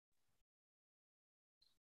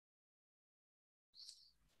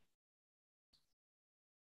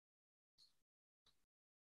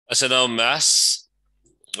अच्छा ना maths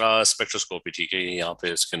spectroscopy ठीक है ये यहाँ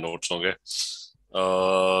पे इसके नोट्स होंगे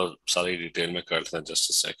सारी डिटेल में करते हैं जस्ट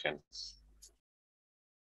अ सेकेंड।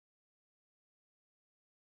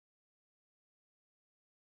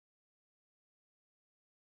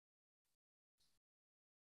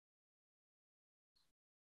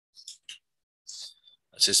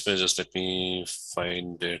 अच्छा इसमें just let me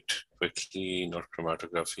find it quickly not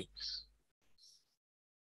chromatography.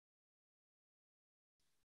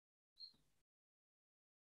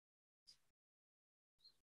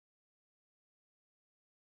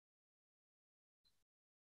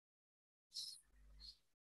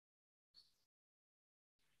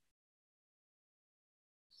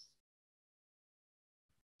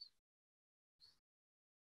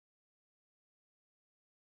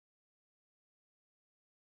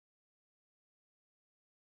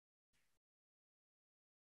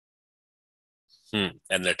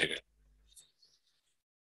 Analytical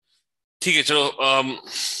ठीक है चलो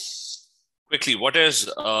क्विकली व्हाट इज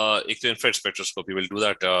एक तो infrared spectroscopy will do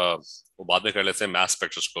that वो बाद में कर लेते हैं मास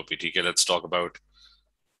स्पेक्ट्रोस्कोपी ठीक है लेट्स टॉक अबाउट।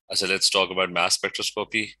 अच्छा let's talk about mass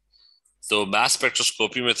spectroscopy. तो मास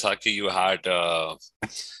स्पेक्ट्रोस्कोपी में था कि यू हैड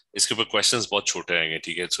इसके ऊपर क्वेश्चंस बहुत छोटे आएंगे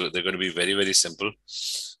ठीक है सो they going to be very very simple.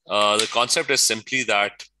 The concept is simply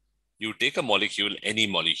that you take a molecule, any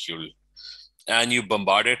molecule, and you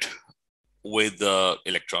bombard it with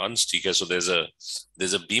electrons. Okay, so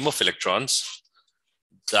there's a beam of electrons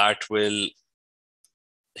that will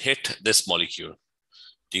hit this molecule.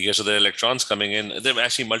 Okay, so there are electrons coming in. There are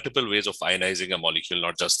actually multiple ways of ionizing a molecule,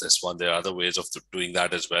 not just this one. There are other ways of doing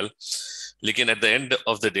that as well. Lekin at the end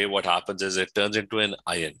of the day, what happens is it turns into an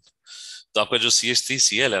ion. तो आपका जो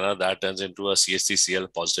CH3Cl है ना, that turns into a CH3Cl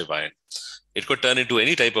positive ion. It could turn into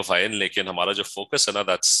any type of ion, लेकिन हमारा जो focus है ना,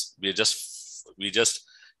 that's we just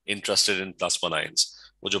interested in +1 ions.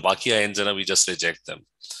 वो जो बाकी ions है ना, we just reject them.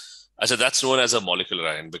 अच्छा, that's known as a molecular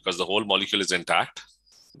ion because the whole molecule is intact.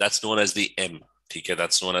 That's known as the M. ठीक है,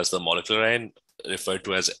 that's known as the molecular ion referred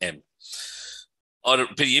to as M. और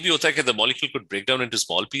फिर ये भी होता है कि the molecule could break down into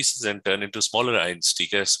small pieces and turn into smaller ions.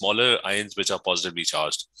 ठीक है, smaller ions which are positively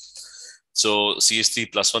charged. So CH3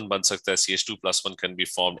 plus 1 बन सकता है, CH2 plus 1 can be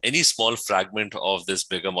formed. Any small fragment of this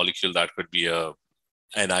bigger molecule that could be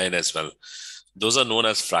an ion as well. Those are known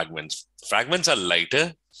as fragments. Fragments are lighter.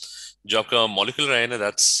 जो आपका molecular ion है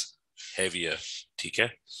that's heavier. ठीक है,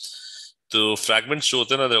 तो fragments जो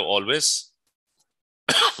होते हैं ना they're always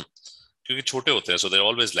क्योंकि छोटे होते हैं so they're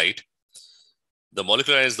always light. The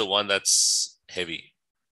molecular ion is the one that's heavy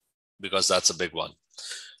because that's a big one.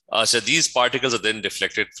 So these particles are then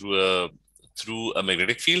deflected through a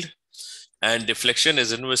magnetic field, and deflection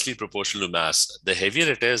is inversely proportional to mass. The heavier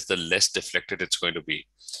it is, the less deflected it's going to be,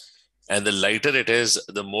 and the lighter it is,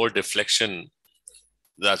 the more deflection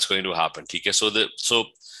that's going to happen. Okay, so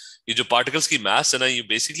ये जो particles की mass है ना, you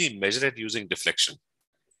basically measure it using deflection.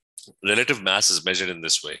 Relative mass is measured in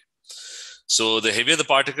this way. So the heavier the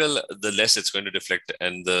particle, the less it's going to deflect,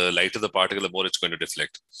 and the lighter the particle, the more it's going to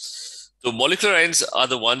deflect. So molecular ions are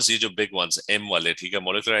the ones, these are big ones, M wale,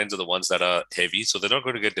 molecular ions are the ones that are heavy, so they're not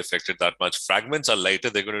going to get deflected that much. Fragments are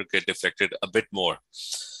lighter, they're going to get deflected a bit more.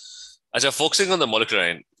 अच्छा, focusing on the molecular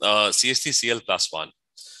ion, CH3Cl plus 1.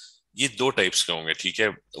 ये दो types के होंगे, ठीक है?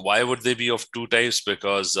 Why would they be of two types?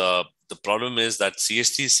 Because the problem is that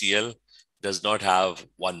CH3Cl does not have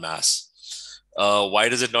one mass. Why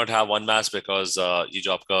does it not have one mass? Because ये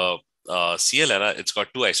जो आपका Cl है ना, it's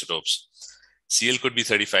got two isotopes. Cl could be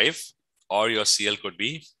 35 or your Cl could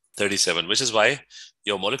be 37, which is why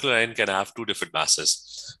your molecular ion can have two different masses.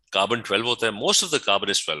 Carbon 12 होता है, most of the carbon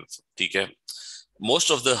is 12, ठीक है?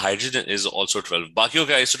 Most of the hydrogen is also 12. बाकियों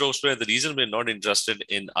के isotopes में, the reason we're not interested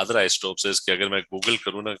in other isotopes is कि अगर मैं Google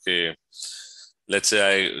करूँ ना कि let's say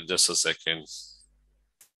I just a second.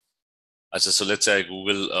 अच्छा, so let's say I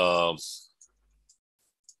Google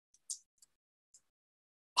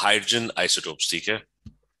hydrogen isotopes, ठीक है?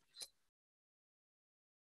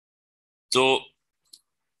 तो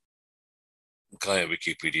कहाँ है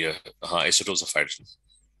विकिपीडिया? हाँ, isotopes of hydrogen.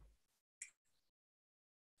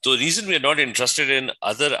 So the reason we are not interested in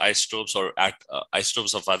other isotopes or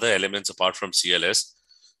isotopes of other elements apart from CLS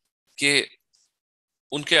कि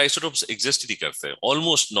उनके isotopes exist ही नहीं करते,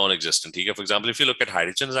 almost non-existent. ठीक है, for example, if you look at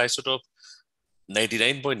hydrogen's isotope,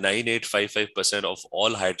 99.9855% of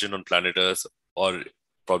all hydrogen on planet Earth or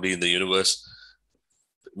probably in the universe,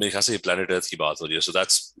 मेरे ख्याल से planet Earth की बात हो रही है, so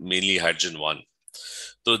that's mainly hydrogen 1.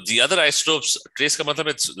 So the other isotopes, trace का मतलब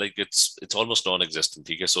it's almost non-existent.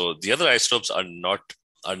 ठीक है, so the other isotopes are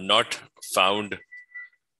not found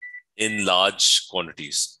in large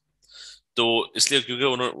quantities. तो इसलिए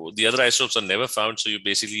क्योंकि the other isotopes are never found, so you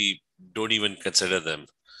basically don't even consider them.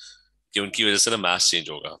 कि उनकी वजह से ना मास चेंज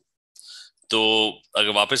होगा। तो अगर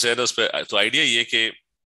वापस जाए ना उस पर, तो आइडिया ये कि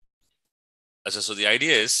अच्छा, सो द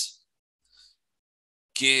आइडिया इज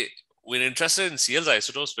कि we're interested in Cl's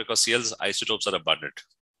isotopes because Cl's isotopes are abundant.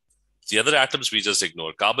 The other atoms we just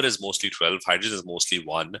ignore. Carbon is mostly 12, hydrogen is mostly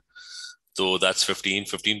 1. So that's 15.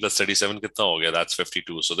 15 plus 37 kitna ho gaya? That's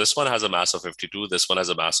 52. So this one has a mass of 52. This one has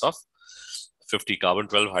a mass of 50. Carbon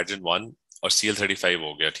 12, hydrogen 1, or Cl35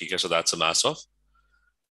 ho gaya. Okay, so that's a mass of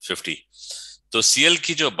 50. So Cl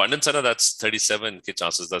ki jo abundance hai na, that's 37 ke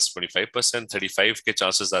chances, that's 25%. 35 ke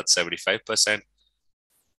chances, that's 75%.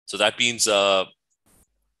 So that means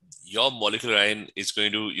your molecular ion is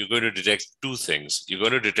you're going to detect two things. You're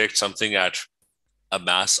going to detect something at a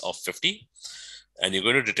mass of 50, and you're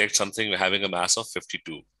going to detect something having a mass of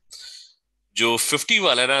 52. Jo 50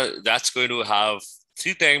 wala na, that's going to have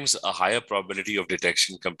 3 times a higher probability of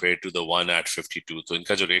detection compared to the one at 52. So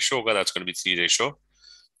inka jo ratio hoga, that's going to be 3 ratio.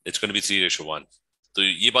 It's going to be 3 ratio 1. So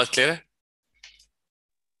ye baat clear hai?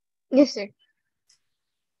 Yes, sir.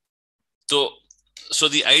 So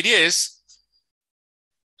the idea is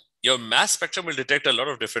your mass spectrum will detect a lot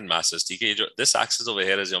of different masses. This axis over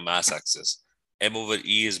here is your mass axis. M over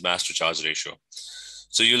E is mass to charge ratio.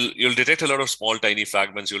 So you'll detect a lot of small tiny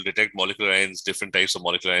fragments. You'll detect molecular ions, different types of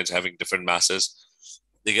molecular ions having different masses.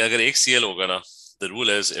 Agar Cl hoga na, the rule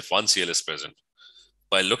is if one Cl is present,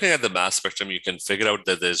 by looking at the mass spectrum, you can figure out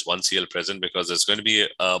that there's one Cl present because there's going to be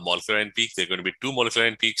a molecular ion peak. There are going to be two molecular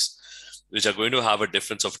ion peaks, which are going to have a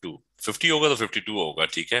difference of 2. 50 hoga to 52 hoga,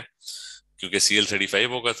 theek hai? Because Cl35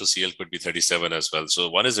 hoga, so Cl could be 37 as well. So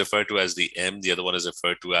one is referred to as the M, the other one is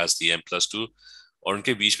referred to as the M plus 2. और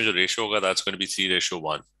उनके बीच में जो ratio होगा, that's going to be 3 ratio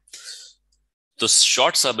 1. So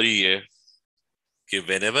short summary है कि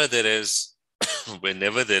whenever there is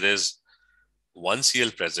one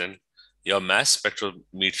Cl present, your mass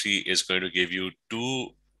spectrometry is going to give you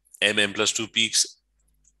two M plus 2 peaks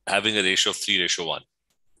having a ratio of 3 ratio 1.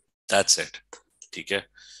 That's it. ठीक है?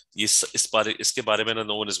 इसके बारे में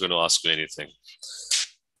no one is going to ask you anything.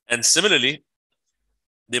 And similarly,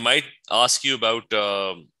 they might ask you about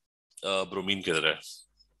bromine किधर है?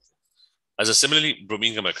 As a similarly,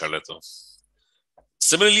 bromine का मैं कर लेता हूँ.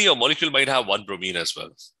 Similarly, your molecule might have one bromine as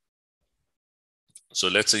well. So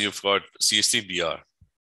let's say you've got CH3Br.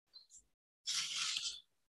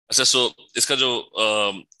 So इसका जो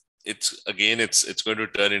it's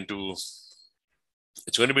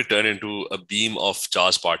going to be turned into a beam of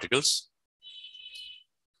charged particles.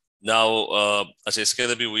 Now, अच्छा इसके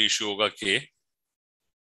अंदर भी वही issue होगा कि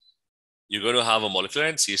you're going to have a molecular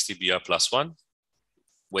ion CH3Br plus 1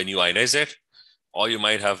 when you ionize it, or you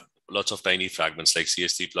might have lots of tiny fragments like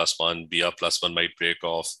CH3 plus 1, Br plus 1 might break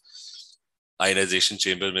off. Ionization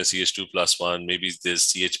chamber में CH2 plus 1, maybe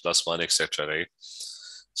there's CH plus 1, etc. Right?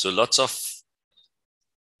 So lots of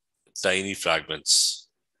tiny fragments.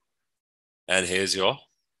 And here's your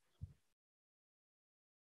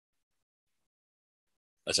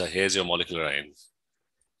molecular ion.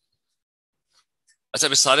 अच्छा,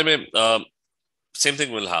 इस सारे में same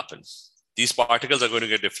thing will happen. These particles are going to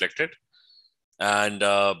get deflected, and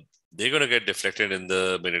they're going to get deflected in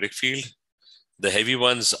the magnetic field. The heavy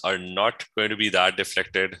ones are not going to be that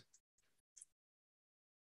deflected.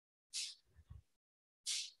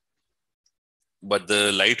 But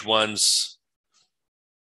the light ones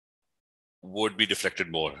would be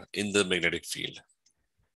deflected more in the magnetic field.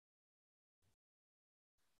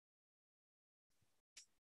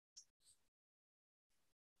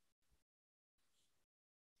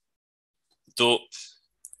 So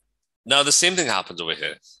now the same thing happens over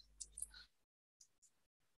here.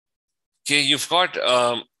 Okay, you've got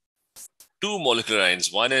two molecular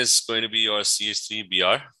ions. One is going to be your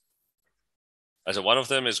CH3Br. So one of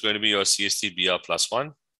them is going to be your CH3Br plus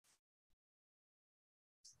 1.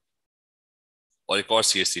 Or you call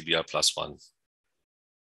CH3Br plus 1.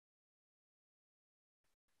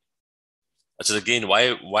 So again,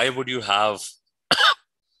 why would you have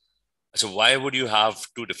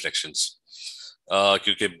two deflections?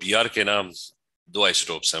 Because Br के ना दो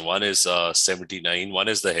isotopes and one is 79. One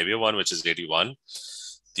is the heavier one, which is 81.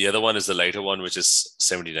 The other one is the lighter one, which is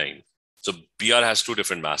 79. So Br has two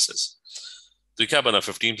different masses. So क्या बना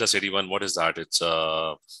 15 plus 81? What is that? It's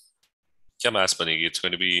क्या mass बनेगी? It's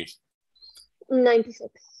going to be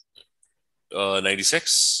 96.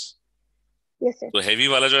 96. Yes, sir. So heavy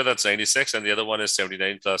wala jo hai, that's 96, and the other one is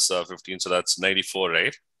 79 plus 15, so that's 94,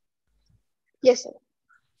 right? Yes, sir.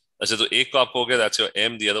 अच्छा, तो एक को आपको हो गया, that's your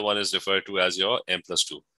M. The other one is referred to as your M plus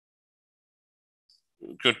 2.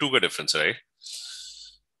 Two का difference, right?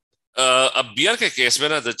 A Br के case में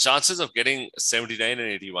ना, the chances of getting 79 and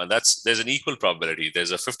 81, there's an equal probability.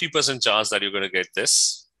 There's a 50% chance that you're going to get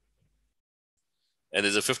this, and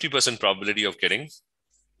there's a 50% probability of getting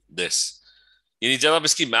this. यानी जब आप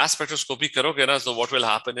इसकी mass spectroscopy करोगे ना, so what will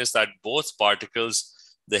happen is that both particles,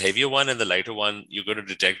 the heavier one and the lighter one, you're going to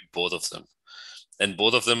detect both of them, and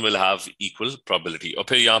both of them will have equal probability. और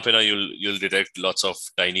फिर यहाँ पे ना you'll detect lots of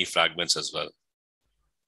tiny fragments as well.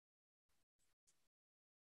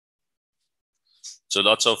 So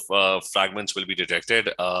lots of fragments will be detected.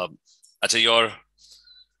 Actually,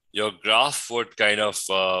 your graph would kind of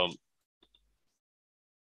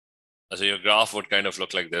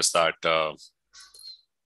look like this. That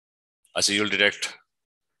you'll detect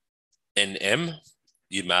NM,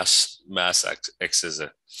 the mass X is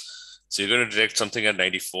it. So you're going to detect something at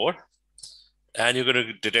 94, and you're going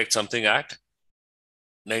to detect something at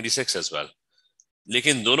 96 as well.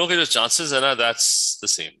 लेकिन दोनों के जो chances है ना, that's the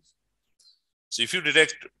same. So if you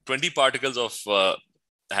detect 20 particles of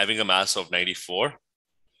having a mass of 94,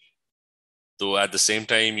 so at the same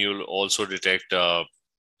time you'll also detect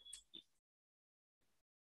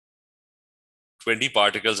 20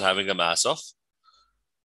 particles having a mass of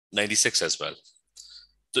 96 as well.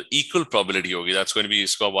 So equal probability hogi, that's going to be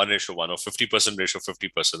 1:1 or 50% ratio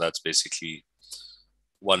 50%. That's basically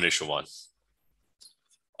 1:1.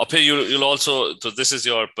 Up here you'll also, so this is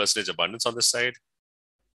your percentage abundance on this side.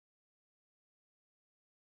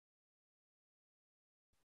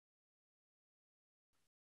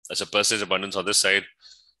 That's a percentage abundance on this side.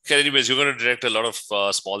 Okay, anyways, you're going to detect a lot of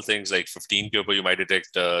small things like 15 paper. You might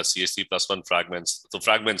detect CH3+1 fragments. So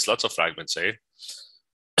fragments, lots of fragments, right?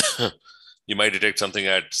 You might detect something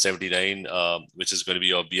at 79, which is going to be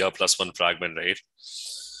your Br+1 fragment, right?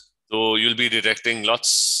 So you'll be detecting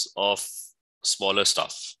lots of smaller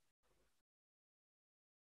stuff.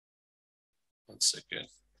 One second.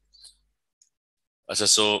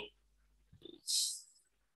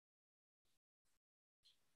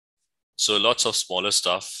 So lots of smaller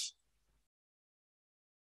stuff.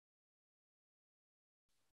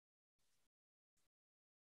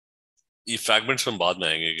 ये fragments from बाद में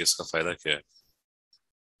आएंगे कि इसका फायदा क्या है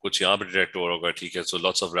कुछ यहाँ पे डिटेक्ट हो रहा होगा ठीक है so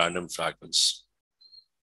lots of random fragments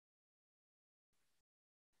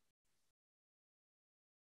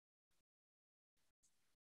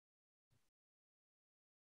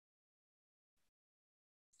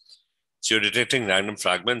so you're detecting random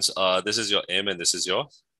fragments this is your M and this is your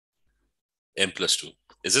M+2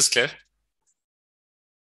 is this clear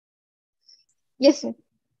Yes, sir.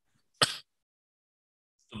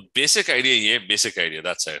 basic idea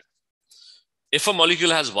that's it if a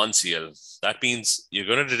molecule has one Cl that means you're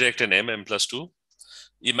going to detect an M+2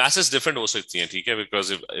 the mass is different हो सकती है ठीक है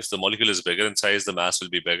because if the molecule is bigger in size the mass will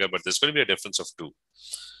be bigger but there's going to be a difference of 2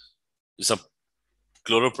 some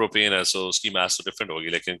chloropropane है so उसकी mass तो different होगी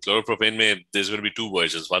लेकिन chloropropane में there's going to be two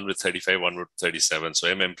versions one with 35 one with 37 so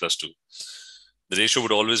M+2 the ratio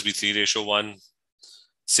would always be 3:1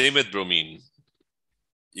 same with bromine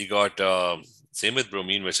you got same with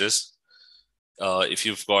bromine which is if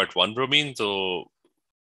you've got one bromine so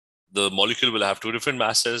the molecule will have two different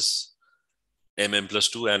masses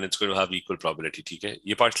M+2 and it's going to have equal probability ठीक है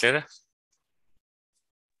ये part clear है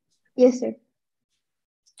Yes, sir.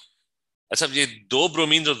 अच्छा ये दो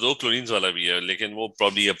ब्रोमीन्स और दो chlorines वाला भी है लेकिन वो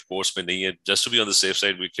probably अब कोर्स में नहीं है just to be on the safe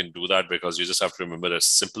side we can do that because you just have to remember a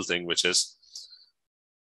simple thing which is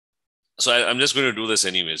so I'm just going to do this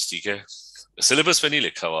anyways ठीक है syllabus में नहीं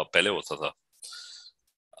लिखा हुआ पहले होता था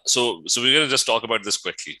so we're going to just talk about this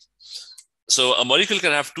quickly so a molecule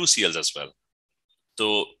can have two Cls as well so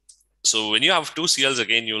when you have two Cls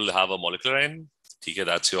again you'll have a molecular ion ठीक है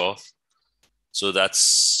that's your so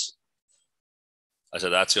that's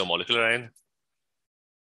your molecular ion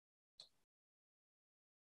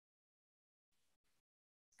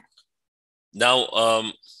now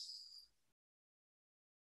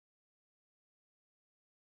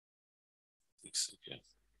okay.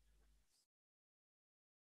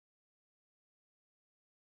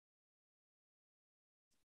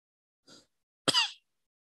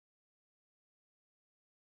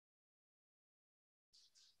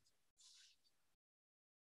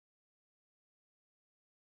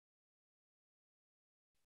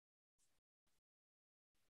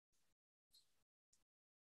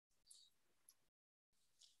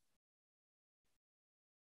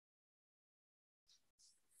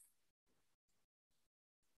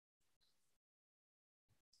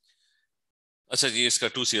 अच्छा ये इसका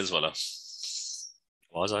 2 Cls वाला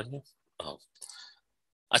आवाज आ रही है हाँ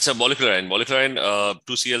अच्छा molecular ion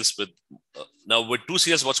 2 Cls with now with 2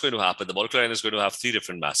 Cls what's going to happen the molecular ion is going to have three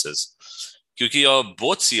different masses क्योंकि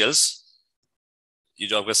both Cls ये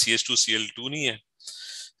जो आपका CH2Cl2 नहीं है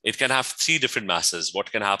it can have three different masses what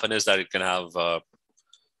can happen is that it can have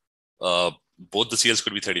both the Cls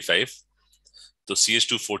could be 35 So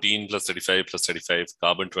CH2 14 plus 35 plus 35,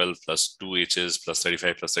 carbon 12 plus 2 H's plus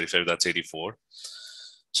 35 plus 35, that's 84.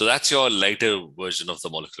 So that's your lighter version of the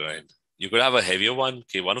molecular ion. You could have a heavier one.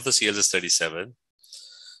 Okay, one of the CLs is 37.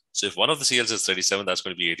 So if one of the CLs is 37, that's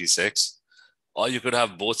going to be 86. Or you could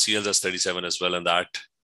have both CLs as 37 as well, and that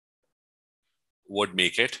would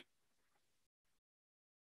make it.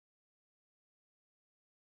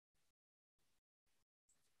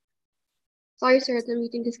 Sorry, sir, the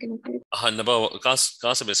meeting disconnected. हाँ number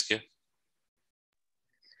कहाँ से miss किया?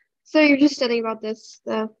 So you're just studying about this,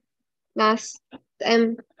 the mass, the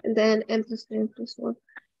M, and then M plus 2, M plus 4.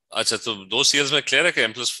 अच्छा तो दो CLs में clear है कि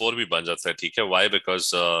M+4 भी बन जाता है, ठीक है? Why?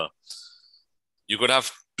 Because you could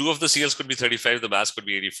have two of the CLs could be 35, the mass could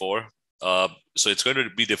be 84. So it's going to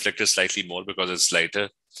be deflected slightly more because it's lighter.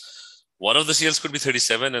 One of the CLs could be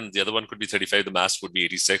 37 and the other one could be 35. The mass would be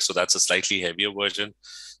 86. So that's a slightly heavier version.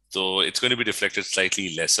 So it's going to be deflected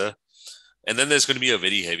slightly lesser. And then there's going to be a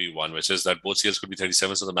very heavy one, which is that both CLs could be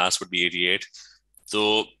 37. So the mass would be 88.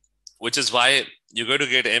 So, which is why you're going to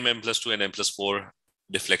get M+2 and M+4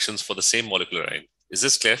 deflections for the same molecular ion. Is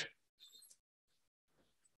this clear?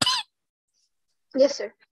 Yes,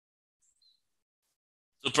 sir.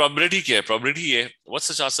 So probability क्या है? Probability है. What's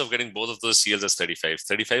the chance of getting both of those CLs as 35?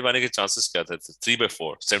 35 आने के chances क्या थे?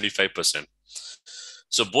 3/4, 75%.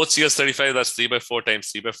 So both CLs 35, that's 3/4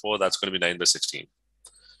 times 3/4, that's going to be 9/16.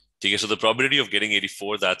 Okay, so the probability of getting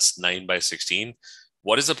 84, that's 9/16.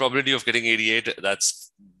 What is the probability of getting 88?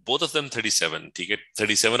 That's both of them 37. Okay,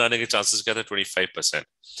 37 आने के chances क्या थे? 25%.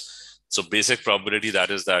 So basic probability,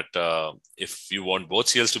 that is that if you want both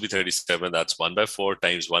CLs to be 37, that's 1/4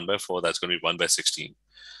 times 1/4, that's going to be 1/16.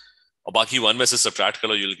 और बाकी 1 में से subtract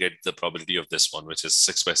करो, you'll get the probability of this one, which is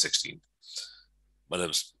 6/16.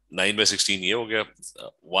 मतलब 9/16 ये हो गया.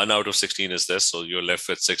 1 out of 16 is this, so you're left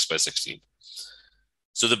with 6/16.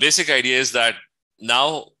 So the basic idea is that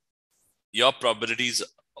now your probabilities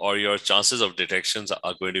or your chances of detections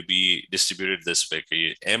are going to be distributed this way.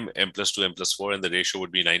 M+2, M+4, and the ratio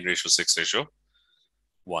would be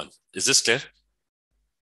 9/6/1. Is this clear?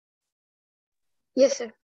 Yes,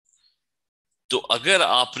 sir. तो अगर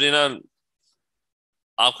आपने ना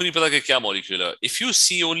आपको नहीं पता कि क्या molecule है, if you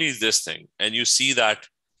see only this thing and you see that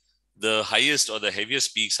the highest or the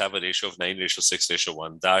heaviest peaks have a ratio of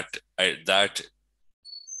 9/6/1, that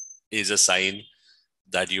is a sign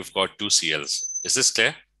that you've got two CLs. Is this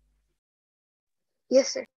clear?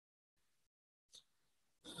 Yes, sir.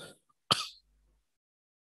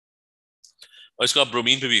 और इसको आप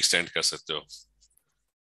bromine पे भी extend कर सकते हो.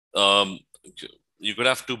 You could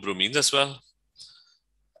have two bromines as well.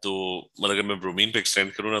 तो मतलब अगर मैं ब्रोमीन पे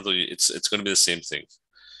एक्सटेंड करूँ ना तो it's going to be the same thing.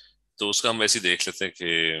 तो उसका हम वैसे ही देख लेते हैं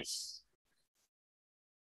कि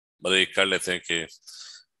मतलब एक कर लेते हैं कि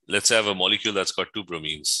let's say I have a molecule that's got two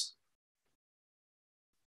bromines.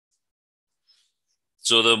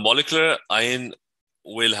 So the molecular ion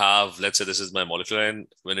will have, let's say this is my molecular ion,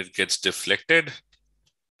 when it gets deflected.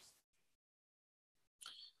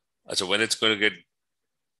 So when it's going to get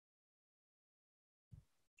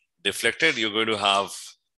deflected, you're going to have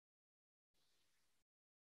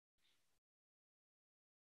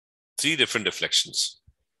three different deflections.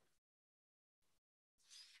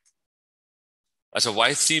 So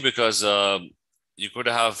why three? Because you could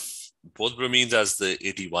have both bromines as the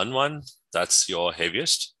 81 one. That's your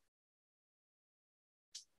heaviest.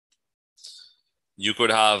 You could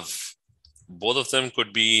have both of them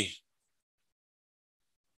could be,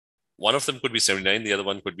 one of them could be 79, the other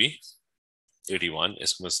one could be 81.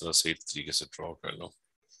 इसको मैं सही तरीके से draw कर लूं.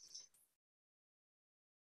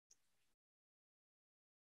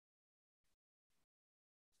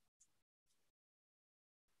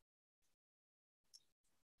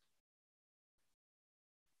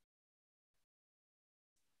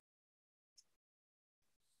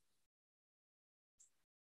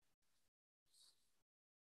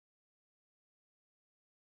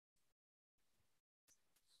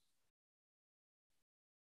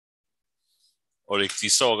 और एक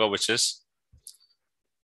तीसरा होगा, which is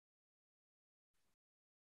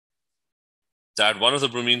that one of the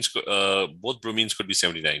bromines, both bromines could be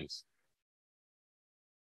 79.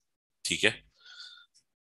 ठीक है.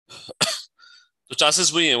 So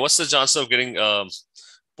chances वही हैं. What's the chance of getting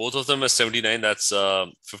both of them as 79? That's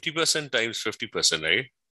 50% times 50%,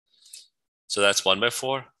 right? So that's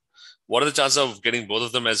 1/4. What are the chances of getting both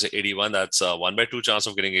of them as 81? That's 1/2 chance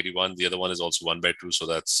of getting 81. The other one is also 1/2, so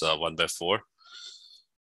that's 1/4.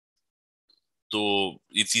 तो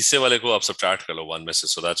ये तीसरे वाले को आप subtract कर लो 1 में से,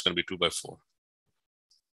 so that's going to be 2/4.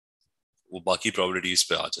 वो बाकी probabilities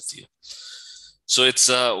पे आ जाती है. So it's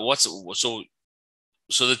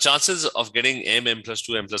so the chances of getting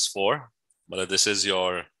M+2, M+4 Well, this is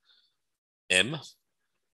your M,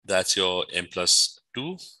 that's your M plus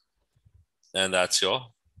 2, and that's your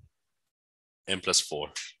M plus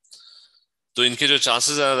 4. So इनके जो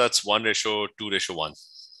chances are, that's 1:2:1,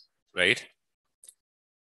 right?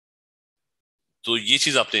 तो ये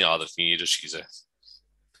चीज आपने याद रखनी है, ये जो चीज है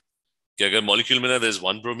कि अगर मॉलिक्यूल में ना there's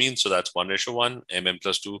one bromine, so that's 1:1, M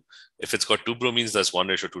plus 2. If it's got two bromines, that's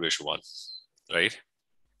 1:2:1, right?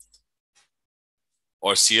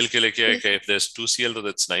 Or Cl के लिए क्या है Yes, कि if there's 2 Cl, तो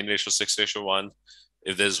that's 9:6:1.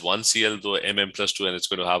 If there's 1 Cl, तो M plus 2, and it's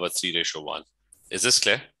going to have a 3:1. Is this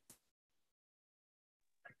clear?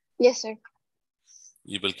 yes, sir.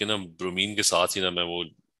 ये बल्कि ना ब्रोमीन के साथ ही ना मैं वो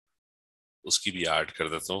उसकी भी ऐड कर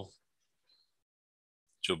देता हूँ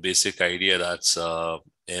जो basic idea, that's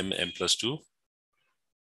M plus 2.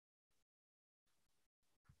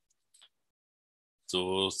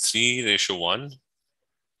 So 3:1.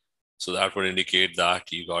 So that would indicate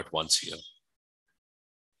that you got 1 Cl.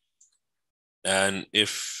 And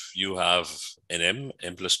if you have an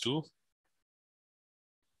M plus 2,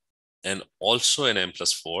 and also an M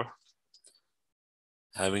plus 4,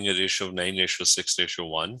 having a ratio of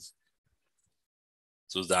 9:6:1,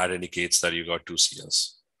 so that indicates that you got 2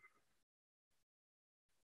 Cls.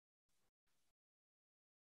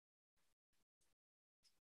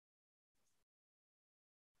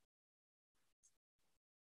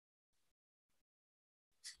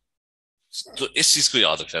 तो इस चीज को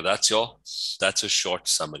याद रखना, that's a short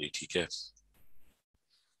summary, ठीक है?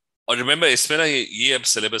 और remember इसमें ना ये अब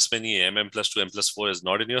सिलेबस में नहीं है. M plus 2 M plus 4 is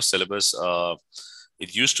not in your syllabus.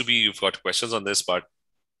 It used to be, you've got questions on this, but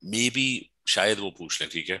maybe शायद वो पूछ लें,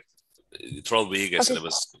 ठीक है? थोड़ा वेग है Okay, sir.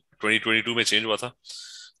 सिलेबस. 2022 में चेंज हुआ था,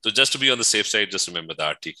 तो just to be on the safe side, just remember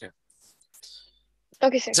that, ठीक है?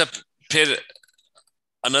 Okay, sir. अच्छा, फिर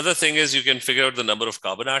another thing is you can figure out the number of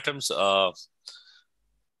carbon atoms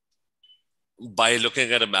by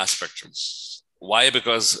looking at a mass spectrum. Why?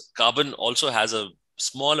 Because carbon also has a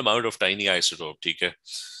small amount of tiny isotope, ठीक है?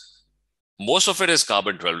 Most of it is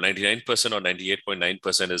carbon 12. 99% or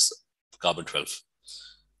 98.9% is carbon 12.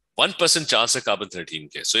 1% chance है carbon 13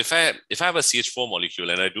 के. So if I have a CH4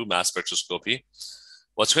 molecule and I do mass spectroscopy,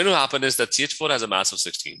 what's going to happen is that CH4 has a mass of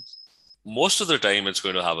 16. Most of the time, it's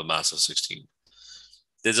going to have a mass of 16.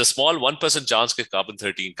 There's a small 1% chance that carbon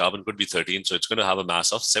could be 13, so it's going to have a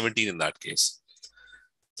mass of 17 in that case.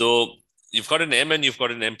 So you've got an M and you've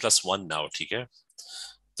got an M plus 1 now, ठीक है?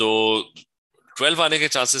 तो 12 आने के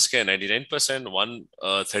chances क्या है? 99%.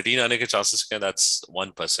 13 आने के chances क्या है? That's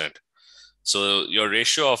 1%. So your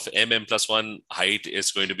ratio of M plus 1 height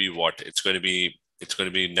is going to be what? It's going to be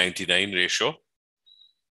 99 ratio.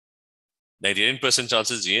 99%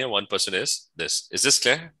 chances ये है, 1% is this. Is this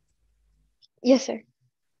clear? Yes, sir.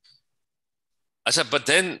 अच्छा, but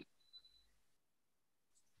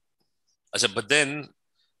then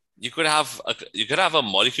you could have a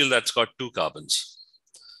molecule that's got 2 carbons.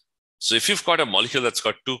 So if you've got a molecule that's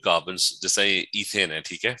got 2 carbons, जैसे ethane है,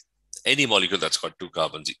 ठीक है? Any molecule that's got 2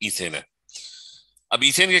 carbons, ethane है. अब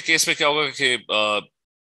ethane के case में क्या होगा कि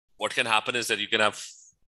what can happen is that you can have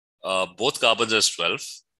both carbons as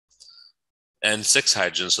 12 and 6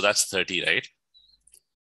 hydrogens, so that's 30, right?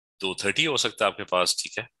 तो 30 हो सकता है आपके पास,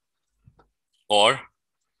 ठीक है? Or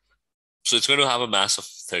so it's going to have a mass of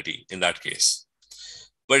 30 in that case.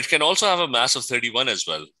 But it can also have a mass of 31 as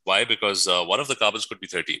well. Why? Because one of the carbons could be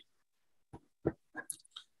 30.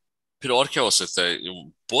 फिर और क्या हो सकता है?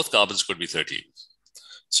 Both carbons could be 30.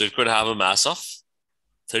 So it could have a mass of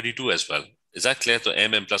 32 as well. Is that clear? So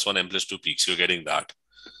M plus 1, M plus 2 peaks, you're getting that.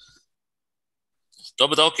 तो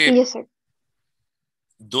बताओ कि Yes, sir.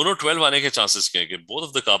 दोनों 12 आने के chances क्या है कि both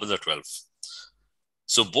of the carbons are 12.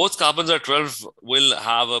 So both carbons are 12 will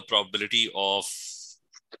have a probability of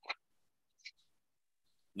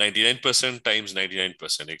 99% times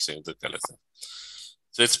 99%. एक सेकंड तक कर लेते हैं.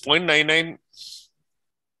 So it's 0.99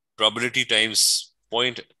 probability times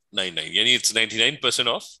 0.99. यानी it's 99%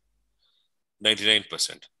 of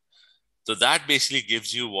 99%. So that basically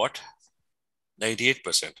gives you what?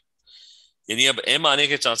 98%. यानी अब M आने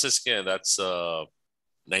के chances क्या है? That's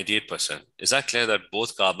 98%. Is that clear that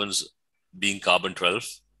both carbons being carbon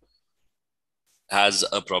 12 has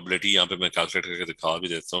a probability? यहाँ पे मैं calculate करके दिखा भी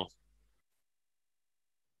देता हूँ.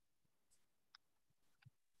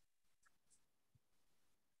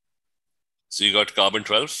 So you got carbon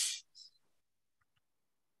 12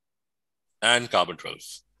 and carbon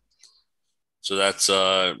 12. So that's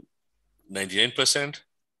 99%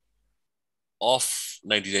 of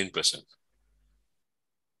 99%.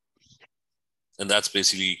 And that's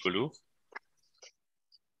basically equal to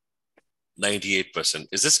 98%.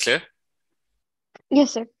 Is this clear?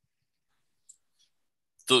 Yes, sir.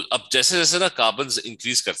 तो अब जैसे जैसे ना कार्बन्स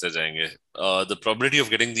इंक्रीज करते जाएंगे, the probability of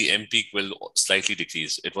getting the M peak will slightly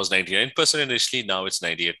decrease. It was 99% initially, now it's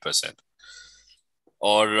 98%.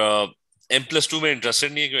 और M plus 2 में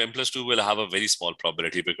interested नहीं है क्योंकि M plus 2 will have a very small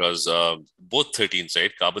probability because both 13s,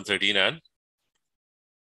 right? Carbon 13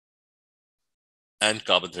 and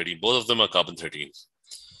carbon 13, both of them are carbon 13.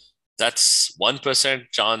 That's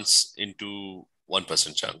 1% chance into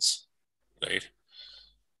 1% chance, right?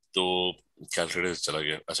 तो calculator चला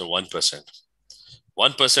गया. अच्छा, 1%.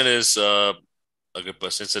 1% is अगर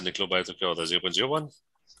परसेंट से निकलो बाय तो क्या होता है? 0.01.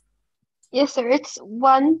 Yes, sir. It's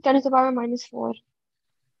 1 10 to the power minus 4.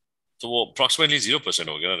 तो वो अप्रोक्सीमेटली 0%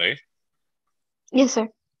 हो गया ना, राइट? Yes, sir.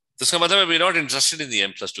 तो इसका मतलब है we not interested in the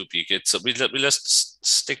M plus 2 peak. It's we just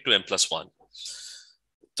stick to M plus 1.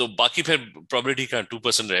 तो बाकी फिर प्रोबेबिलिटी का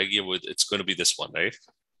 2% रहेगी, वो it's going to be this one, right?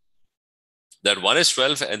 That one is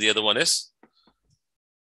 12 and the other one is,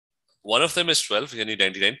 one of them is 12 यानी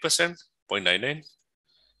 99%, 0.99,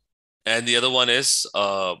 and the other one is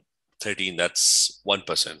 13, that's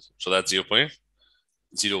 1%, so that's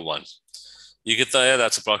 0.01. ये कितना है?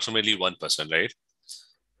 That's approximately 1%, right?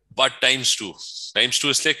 But times 2. Times 2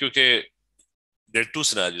 इसलिए क्योंकि there are two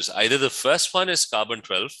scenarios. Either the first one is carbon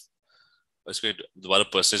 12, इसको दोबारा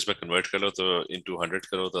percentage में convert कर लो तो into 100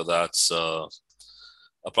 करो तो that's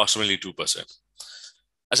approximately 2%.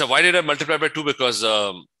 अच्छा, why did I multiply by 2? Because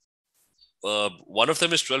one of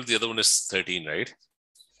them is 12, the other one is 13, right?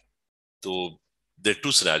 So there are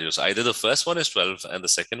two scenarios. Either the first one is 12 and the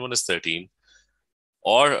second one is 13,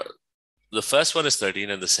 or the first one is 13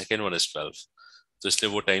 and the second one is 12. तो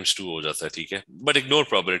इसलिए वो times 2 हो जाता है, ठीक है? But ignore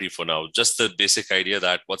probability for now. Just the basic idea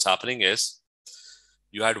that what's happening is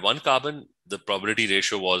you had one carbon, the probability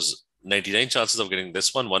ratio was 99 chances of getting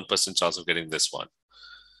this one, 1% chance of getting this one.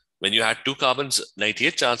 When you had two carbons,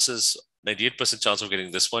 98 chances, 98% chance of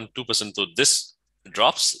getting this one, 2%. So this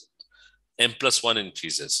drops, M plus 1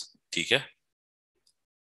 increases, ठीक है?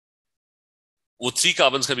 वो 3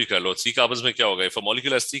 carbons का भी कर लो. 3 carbons में क्या होगा? If a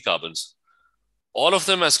molecule has 3 carbons, all of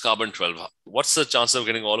them as carbon 12, what's the chance of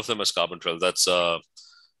getting all of them as carbon 12? That's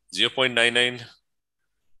 0.99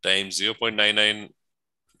 times 0.99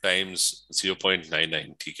 times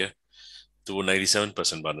 0.99, ठीक है? तो वो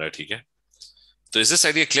 97% बन रहा है, ठीक है? So is this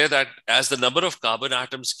idea clear that as the number of carbon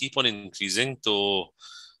atoms keep on increasing, so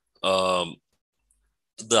um,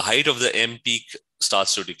 the height of the M peak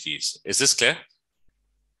starts to decrease? Is this clear?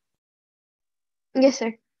 Yes,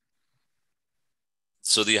 sir.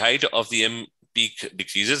 So the height of the M peak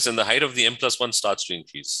decreases and the height of the M plus 1 starts to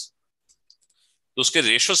increase. So uske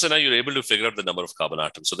ratio se na, you're able to figure out the number of carbon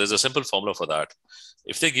atoms. So there's a simple formula for that.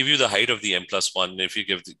 If they give you the height of the M plus 1, if you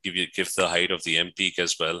give the height of the M peak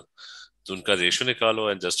as well, तो उनका ratio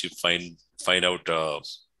निकालो and just you find out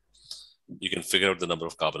you can figure out the number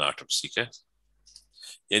of carbon atoms, ठीक है?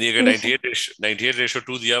 यानी अगर Yes, sir. 98 ratio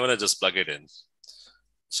 2 दिया हुआ ना, just plug it in.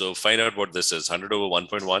 So find out what this is. 100 over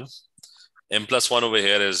 1.1. M plus 1 over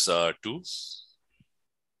here is 2.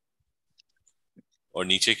 और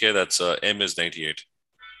नीचे क्या? That's M is 98.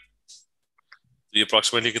 तो ये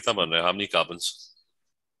approximately कितना बन रहा है? How many carbons?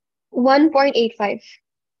 1.85.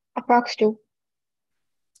 Approx 2.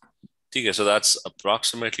 ठीक है, so that's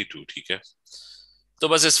approximately 2, ठीक है? तो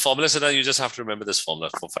बस इस formula से ना, you just have to remember this formula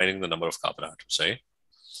for finding the number of carbon atoms, right?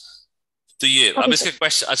 तो ये अब Okay, sir. इसके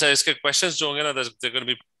क्वेश्चन, अच्छा इसके क्वेश्चंस जो होंगे ना, they're going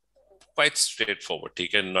to be quite straightforward,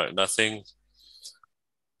 ठीक है? Nothing.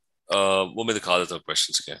 वो मैं दिखा देता हूँ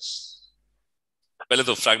क्वेश्चंस के. पहले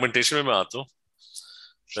तो फ्रैगमेंटेशन में मैं आता हूँ.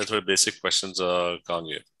 पहले थोड़े बेसिक क्वेश्चंस कहाँ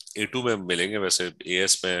गए? A2 में मिलेंगे वैसे.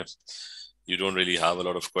 AS में you don't really have a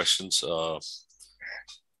lot of questions.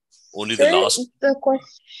 Only the Sir, last. the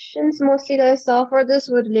questions mostly that I saw for this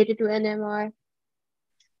were related to NMR.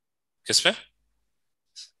 किसमें?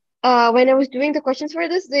 When I was doing the questions for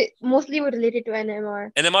this, they mostly were related to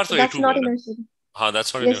NMR. NMR तो But that's A2 में not है in ना? our syllabus. हाँ,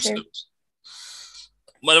 that's not in your Yes, sir. syllabus.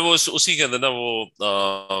 मतलब वो उसी के अंदर ना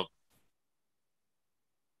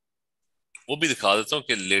वो भी दिखा देता हूँ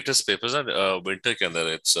कि लेटेस्ट पेपर्स ना विंटर के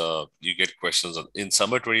अंदर it's you get questions in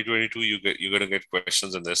summer 2022. You gonna get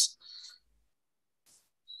questions in this.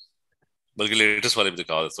 बल्कि लेटेस्ट वाले भी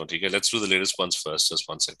दिखा देता हूँ, ठीक है? Let's do the latest once first. Just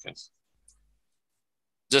one second.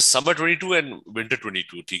 Just summer 22 and winter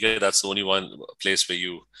 22, ठीक है? That's the only one place पे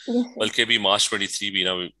यू. Yes, sir. बल्कि अभी मार्च 23 भी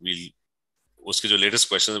ना, वी उसके जो लेटेस्ट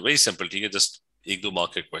क्वेश्चन वेरी सिंपल, ठीक है? जस्ट एक दो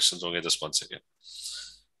मार्क के क्वेश्चंस होंगे. Just one second.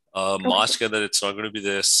 Okay, मार्च sir. के अंदर it's not going to be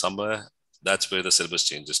the summer. That's where the syllabus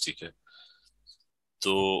changes, ठीक है?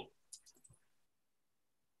 तो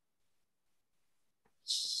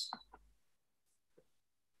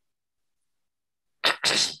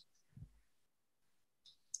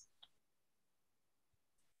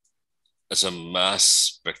as a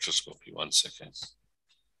mass spectroscopy. 1 second.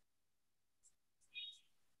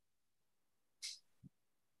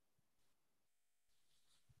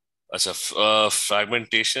 As a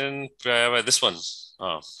fragmentation, this one.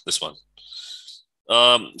 This one.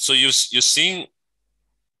 So you're seeing.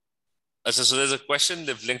 So there's a question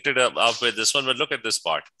they've linked it up with this one, but look at this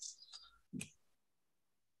part.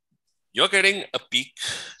 You're getting a peak.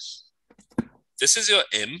 This is your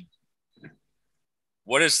M.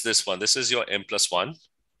 What is this one? This is your M plus 1.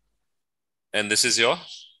 And this is your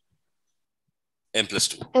M plus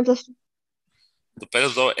 2. M plus 2. तो पहले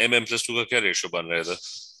बताओ M plus 2 का क्या ratio बन रहा है इधर?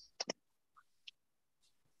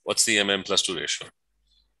 What's the M plus 2 ratio?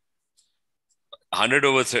 100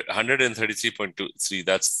 over 133.23.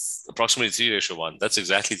 That's approximately 3:1. That's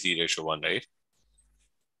exactly 3:1, right?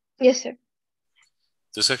 Yes, sir.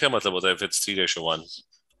 तो इसका क्या मतलब होता है if it's 3:1?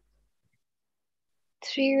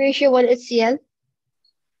 3:1 is CL.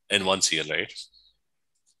 And 1 CL, right?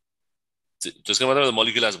 तो इसका मतलब the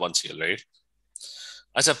molecule has 1 CL, right?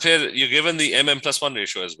 अच्छा फिर you're given the M plus 1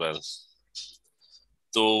 ratio as well.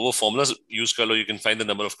 तो वो formula use कर लो, you can find the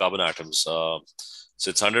number of carbon atoms. So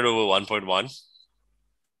it's 100 over 1.1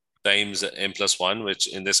 times M plus 1, which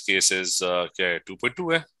in this case is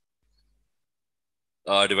 2.2 है?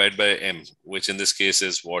 Divided by M, which in this case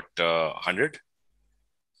is what, 100?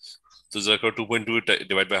 So 2.2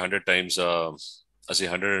 divided by 100 times, I say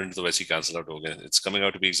 100 तो वैसे ही cancel out हो गया. It's coming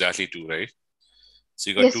out to be exactly 2, right? So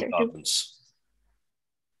you got Yes, 2 sir. 2. carbons.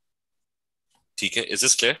 ठीक है? Is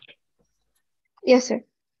this clear? Yes, sir.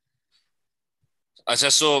 अच्छा,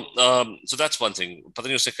 so that's one thing. पता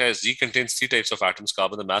नहीं उससे क्या है. Z contains 3 types of atoms.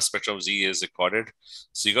 Carbon, the mass spectrum of Z is recorded.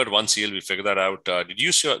 So you got 1 Cl. We figured that out. Did you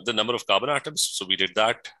use the number of carbon atoms? So we did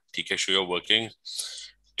that. ठीक है, show you're working.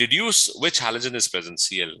 Did you use which halogen is present?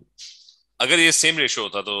 Cl. अगर ये same ratio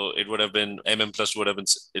होता तो it would have been mm plus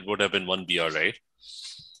it would have been 1 Br, right?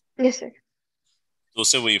 Yes, sir. तो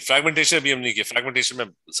उससे वही fragmentation भी हम नहीं किया. फ्रैगमेंटेशन में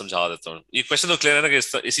समझा देता हूँ. ये क्वेश्चन तो क्लियर है ना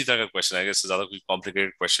कि इसी तरह का क्वेश्चन आएगा. इससे ज्यादा कोई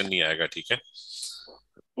कॉम्प्लिकेटेड क्वेश्चन नहीं आएगा. ठीक है.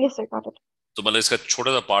 Yes, sir. Got it. तो मतलब इसका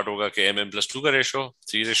छोटा सा पार्ट होगा कि mm plus 2 का ratio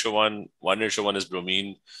 3:1, 1:1 is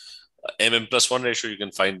bromine. mm plus 1 ratio you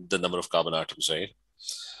can find the number of carbon atoms, right?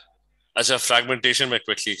 अच्छा, फ्रैगमेंटेशन मैं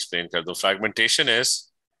क्विकली एक्सप्लेन कर दूं. फ्रैगमेंटेशन इज,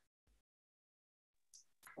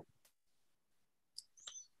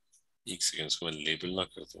 एक सेकंड इसको मैं लेबल ना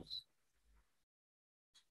कर दूं.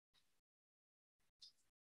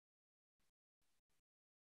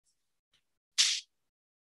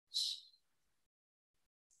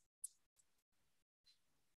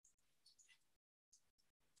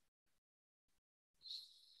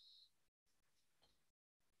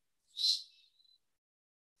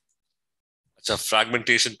 अच्छा,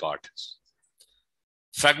 फ्रैगमेंटेशन पार्ट.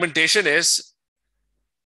 फ्रैगमेंटेशन इज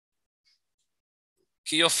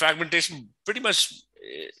कि योर फ्रैगमेंटेशन प्रीटी मच,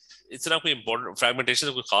 इतना कोई इंपॉर्टेंट फ्रैगमेंटेशन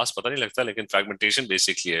से कोई खास पता नहीं लगता, लेकिन fragmentation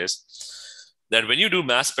basically is that when you do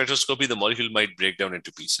mass spectroscopy, the molecule might break down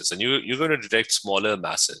into pieces and you're going to detect smaller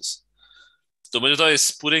masses. तो मुझे तो इस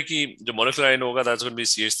पूरे की जो molecular ion होगा, that's going to be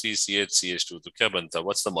CH3, CH, CH2. तो क्या बनता है?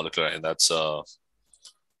 What's the molecular ion? That's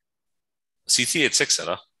C3H6 है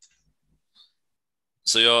ना?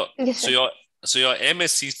 So your Yes, so sir. your so your M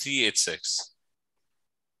is C3H6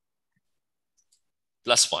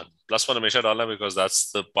 plus 1. Plus 1 हमेशा डालना because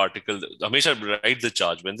that's the particle. हमेशा write the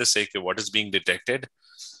charge. When they say what is being detected,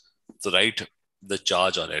 so write the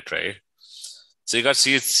charge on it, right? So you got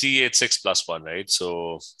C8 6 plus 1, right?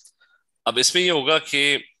 So अब इसमें ये होगा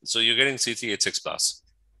कि so you're getting C3H6 plus.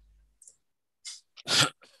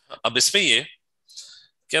 अब इसमें ये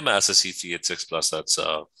क्या mass है C3H6 plus? That's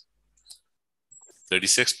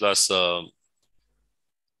 36 plus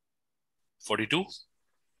 42.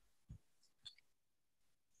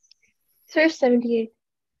 Sir, 78.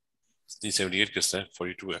 78 किसने है?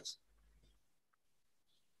 42 है.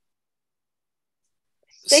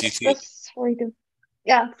 6 C3 plus 42.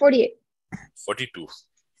 Yeah, 48. 42.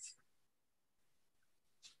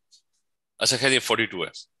 अच्छा खैर ये 42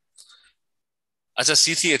 है. अच्छा,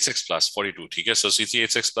 C3H6 plus 42. ठीक है. So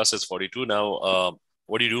C3H6 plus is 42. Now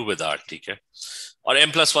what do you do with that? ठीक है. और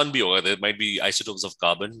M plus 1 भी होगा. There might be isotopes of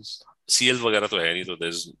carbon. Cl वगैरह तो है नहीं, तो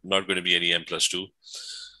there's not going to be any M plus 2.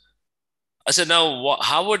 अच्छा, now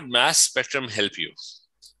how would mass spectrum help you?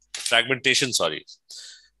 Fragmentation, sorry.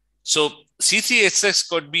 So C3H6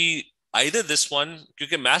 could be either this one,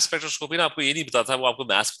 क्योंकि mass spectroscopy ना आपको ये नहीं बताता, वो आपको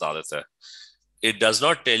mass बता देता है. It does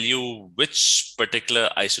not tell you which particular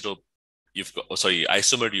isotope you've got,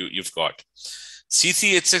 isomer you've got.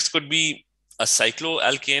 C3H6 could be a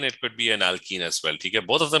cycloalkane, it could be an alkene as well. ठीक है?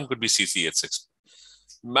 Both of them could be C3H6.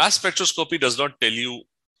 Mass spectroscopy does not tell you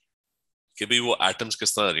कि भाई वो atoms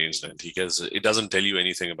किस तरह arranged हैं, ठीक है. It doesn't tell you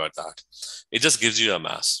anything about that. It just gives you अ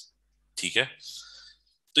मास, ठीक है.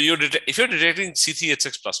 तो if you're detecting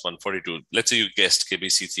C3H6 plus 142, let's say you guessed कि भाई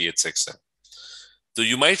C3H6 है, so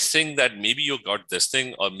you might think that maybe you got this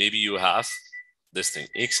thing or maybe you have this thing.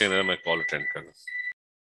 एक second मैं call attend कर लूं.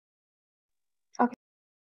 Okay.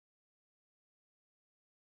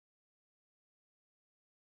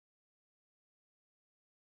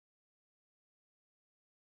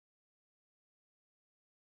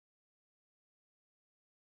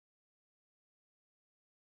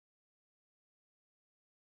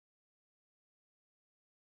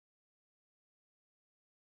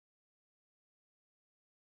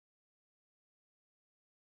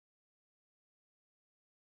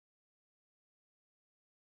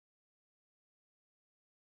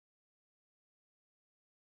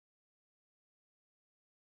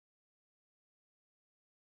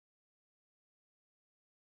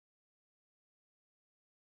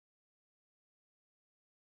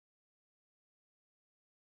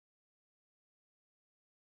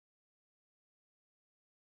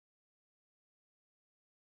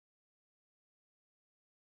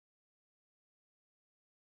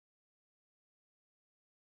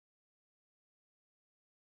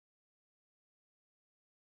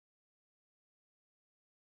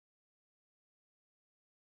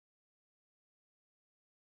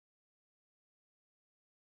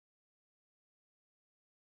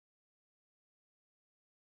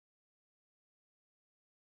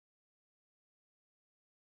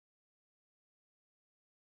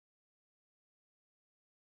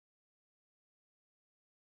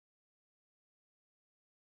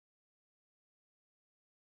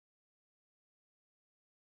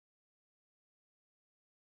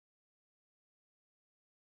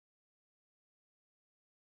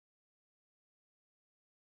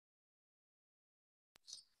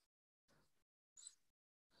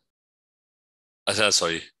 अच्छा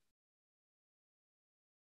सॉरी,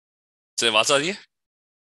 से आवाज आ रही है.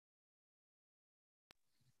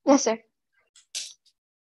 Yes, sir.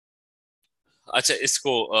 अच्छा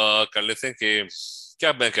इसको कर लेते हैं कि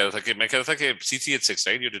क्या मैं कह रहा था कि C3H6,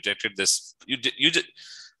 right, you detected this. You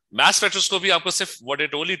mass spectroscopy आपको सिर्फ what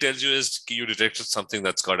it only tells you is कि you detected something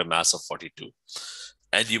that's got a mass of 42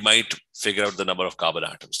 and you might figure out the number of carbon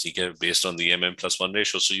atoms, ठीक है, based on the mm+1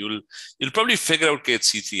 ratio. So you'll probably figure out कि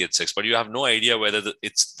it's C3H6, but you have no idea whether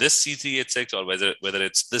it's this C3H6 or whether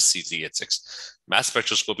it's this C3H6. Mass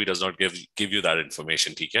spectroscopy does not give you that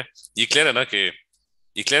information, ठीक है. ये clear है ना कि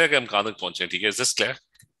ये clear है कि हम कहाँ तक पहुंचे हैं, ठीक है. Is this clear?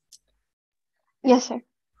 Yes, sir.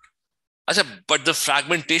 अच्छा, but the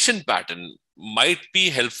fragmentation pattern might be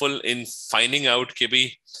helpful in finding out कि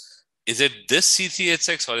भाई is it this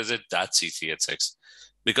C3H6 or is it that C3H6?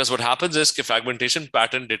 Because what happens is the fragmentation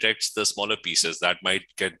pattern detects the smaller pieces that might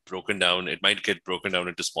get broken down. It might get broken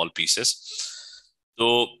down into small pieces. So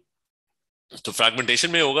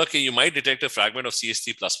fragmentation में होगा कि you might detect a fragment of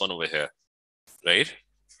CH3 plus 1 over here, right?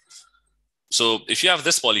 So if you have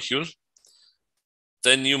this molecule,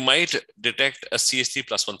 then you might detect a CH3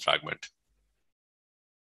 plus 1 fragment.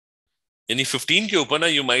 यानी 15 के ऊपर ना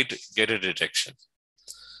you might get a detection.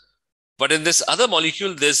 But in this other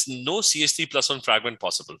molecule, there's no CH3 plus 1 fragment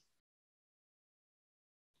possible.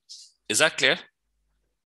 Is that clear?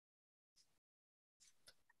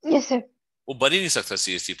 Yes, sir. वो बन ही नहीं सकता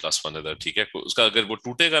CH3 plus 1 इधर, ठीक है. उसका अगर वो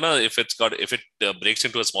टूटेगा ना, if it breaks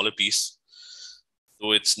into a smaller piece,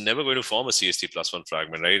 so it's never going to form a CH3 plus 1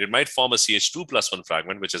 fragment, right? It might form a CH2 plus 1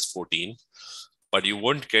 fragment, which is 14, but you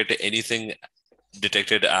won't get anything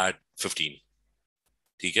detected at 15,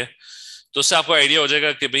 ठीक है. तो उससे आपको idea हो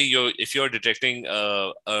जाएगा कि भाई if you're detecting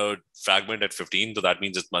a fragment at 15, so that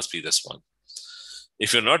means it must be this one.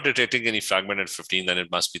 If you're not detecting any fragment at 15, then it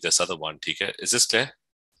must be this other one, ठीक है. Is this clear?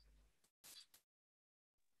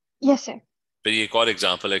 Yes, sir. फिर एक और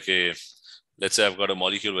example है कि let's say I've got a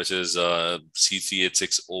molecule which is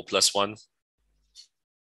C3H6O plus 1,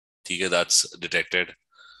 ठीक है, that's detected.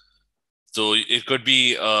 So it could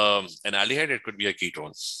be an aldehyde, it could be a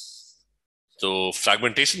ketone. So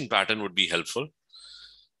fragmentation pattern would be helpful.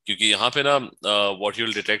 क्योंकि यहाँ पे ना what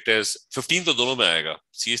you'll detect is 15 तो दोनों में आएगा.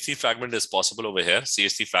 CH3 fragment is possible over here.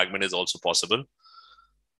 CH3 fragment is also possible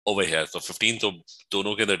over here. So 15 तो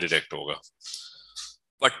दोनों के अंदर detect होगा.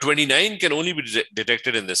 But 29 can only be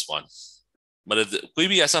detected in this one. मतलब कोई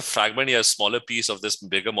भी ऐसा fragment या smaller piece of this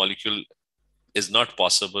bigger molecule is not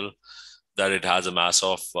possible that it has a mass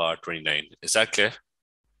of 29. Is that clear?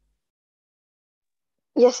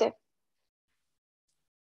 Yes, sir.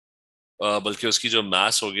 बल्कि उसकी जो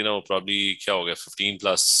मास होगी ना वो प्रॉब्ली क्या हो गया, 15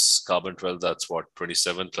 plus carbon 12, that's what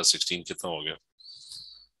 27 plus 16 कितना हो गया.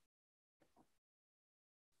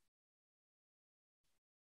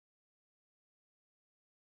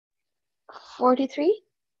 43?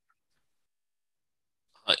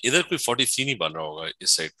 इधर कोई 43 नहीं बन रहा होगा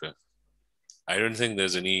इस साइड पे. I don't think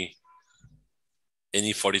there's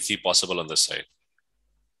any 43 possible on this side.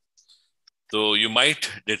 So you might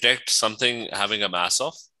detect something having a mass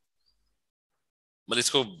of, but let's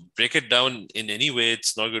go break it down in any way.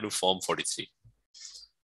 It's not going to form 43.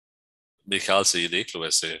 मेरे ख्याल से ये देख लो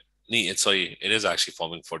वैसे. नहीं, it's sorry, it is actually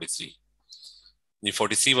forming 43. नहीं,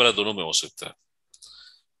 43 वाला दोनों में हो सकता है.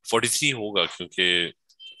 43 होगा क्योंकि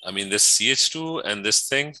I mean this CH2 and this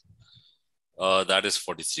thing that is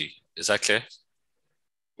 43. Is that clear?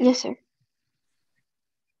 Yes, sir.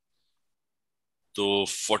 तो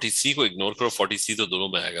 43 को इग्नोर करो, 43 तो दोनों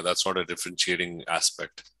में आएगा. That's not a differentiating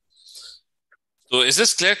aspect. So is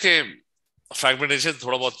this clear कि fragmentation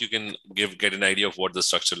थोड़ा बहुत you can get an idea of what the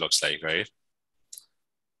structure looks like, right?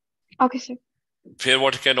 Okay, sir. Here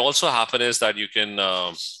what can also happen is that you can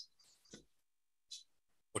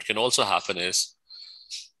what can also happen is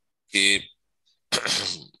कि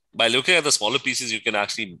by looking at the smaller pieces you can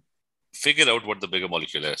actually figure out what the bigger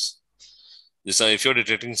molecule is. So if you're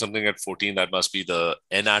detecting something at 14, that must be the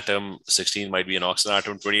N atom, 16 might be an oxygen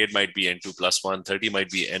atom, 28 might be N2 plus 1, 30 might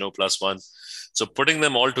be NO plus 1. So putting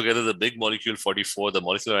them all together, the big molecule 44, the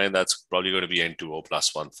molecular ion, that's probably going to be N2O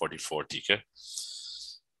plus 1, 44, okay?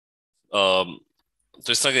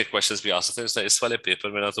 तो इस तरह के questions भी आ सकते हैं. इस वाले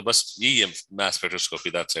paper में ना तो बस यही है mass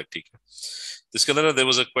spectroscopy, that's it, ठीक है. इसके अंदर there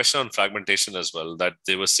was a question on fragmentation as well, that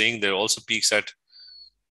they were saying there are also peaks at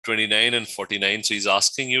 29 and 49. So he's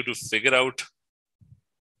asking you to figure out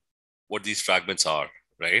what these fragments are,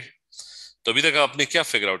 right? तो अभी तक आपने क्या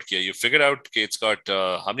figure out किया? You figured out कि it's got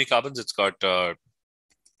how many carbons? It's got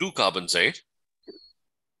 2 carbons, right?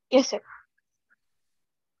 Yes, sir.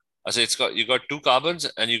 So you got 2 carbons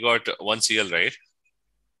and you got 1 Cl, right?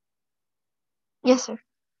 Yes, sir.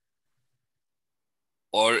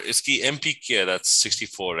 और इसकी M peak क्या है? That's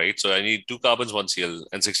 64, right? So I need 2 carbons, 1 Cl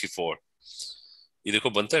and 64. ये देखो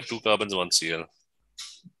बनता है 2 carbons, 1 Cl.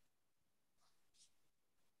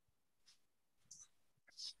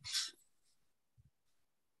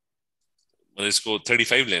 मतलब इसको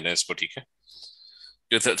 35 लेना है इसको, ठीक है?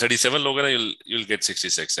 37 लोगे ना, you'll get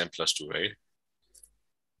 66 M plus 2, right?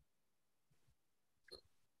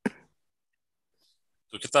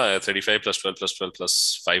 तो कितना है? 35 plus 12 plus 12 plus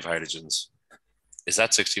 5 hydrogens. Is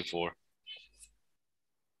that 64?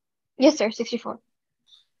 Yes, sir. 64.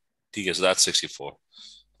 ठीक है, so that's 64.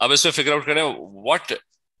 अब इसमें figure out करें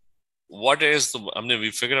what is the हमने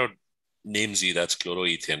we figure out name Z, that's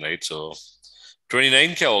chloroethane, right? So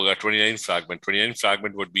 29 क्या होगा? 29 fragment. 29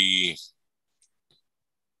 fragment would be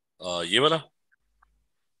ये वाला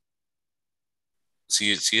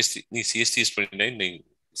CST नहीं, CST is 29 नहीं,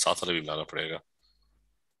 साथ वाला भी मिलाना पड़ेगा.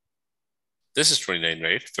 This is 29,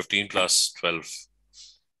 right? 15 plus 12.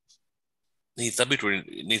 नहीं, तब भी 20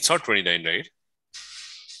 नहीं, it's not 29, right?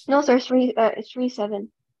 No, sir. It's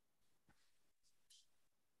 37.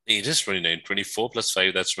 नहीं, it is 29. 24 plus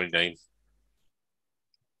 5, that's 29.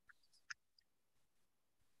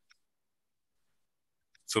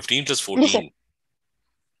 15 plus Yes, sir. 14.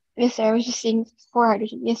 Yes, sir. I was just seeing 4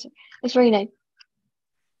 hydrogen. Yes, sir. It's 29.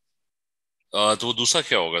 तो वो दूसरा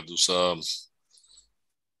क्या होगा? दूसरा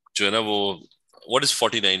जो है ना वो what is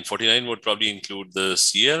 49? 49 would probably include the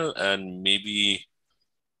Cl and maybe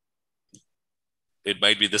it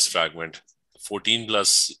might be this fragment. 14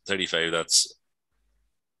 plus 35, that's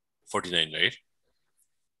 49, right?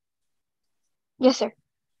 Yes, sir.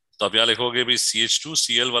 तो आप यहाँ लिखोगे भी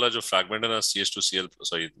CH2Cl वाला जो फ्रैगमेंट है ना, CH2Cl,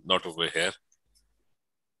 sorry, not over here.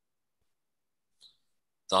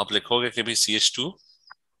 तो आप लिखोगे कि भी CH2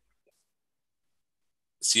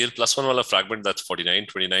 Cl plus 1 वाला fragment, that's 49.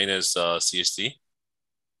 29 is CH3.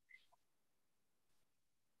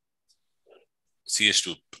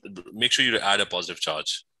 CH2. Make sure you add a positive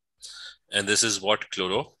charge. And this is what?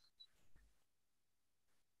 Chloro?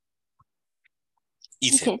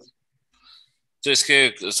 Ethane. Okay. तो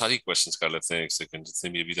इसके सारी क्वेश्चंस कर लेते हैं. एक सेकंड, जितने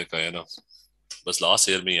भी अभी तक आए ना, बस लास्ट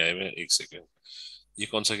ईयर में ही आए हैं. एक सेकंड, ये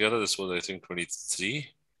कौन सा गया था? This was I think 23.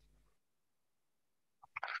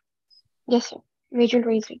 Yes, sir. Region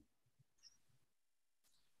 23.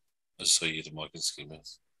 अच्छा, ये तो मार्किंग स्कीम है.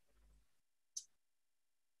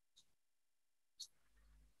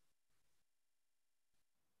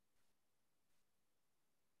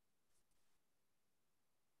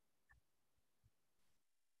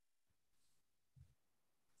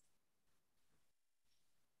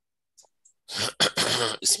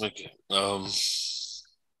 इसमें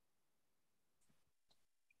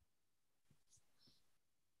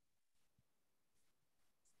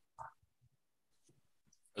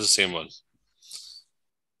the same one.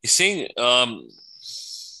 He's saying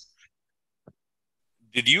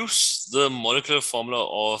deduce the molecular formula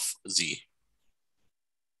of Z.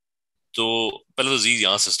 तो पहले तो Z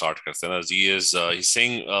यहाँ से start करते हैं ना. Z is he's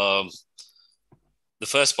saying the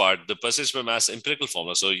first part, the persistence per mass empirical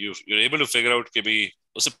formula. So you're able to figure out कि भी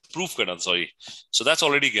उसे proof करना. Sorry, so that's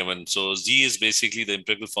already given. So Z is basically the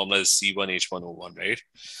empirical formula is C1H1O1, right?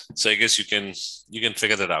 So I guess you can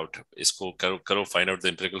figure that out. इसको करो find out the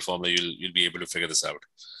empirical formula. You'll be able to figure this out.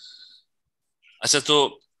 अच्छा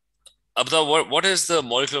तो अब बताओ what is the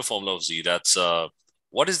molecular formula of Z? That's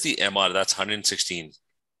what is the MR? That's 116.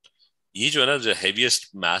 ये जो है ना जो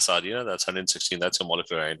heaviest mass आ रही है ना that's 116. That's a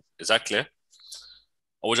molecular ion. Is that clear?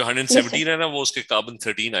 और वो जो Yes, sir. 117 है ना वो उसके कार्बन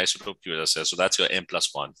 13 आइसोटोप की वजह से है. So that's your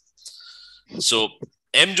M+1. So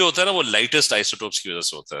M जो होता है ना वो lightest isotopes की वजह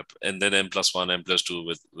से होता है. And then M+1, M+2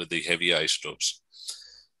 with the heavy isotopes.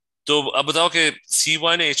 तो अब बताओ कि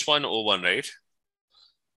C1H1O1, right?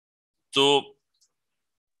 तो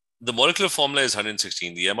the molecular formula is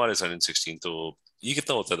 116. The MR is 116. तो ये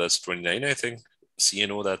कितना होता है? That's 29, I think.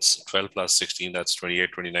 CNO, that's 12 plus 16, that's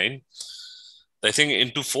 28, 29. I think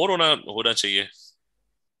into 4 होना चाहिए.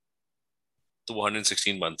 तो वो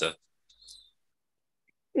 116 बनता है.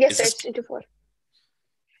 Yes, Is sir. this It's into 4.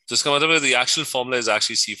 तो इसका मतलब है the actual formula is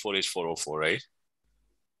actually C4H4O4, right?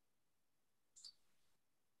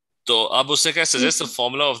 तो अब उससे क्या Yes, suggest the sir.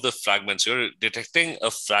 formula of the fragments. You're detecting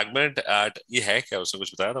a fragment at ये है क्या? उसने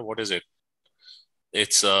कुछ बताया था? What is it?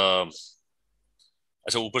 It's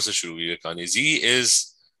अच्छा ऊपर से शुरू हुई है कहानी. Z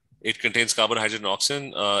is it contains carbon, hydrogen,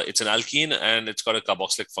 oxygen. It's an alkene and it's got a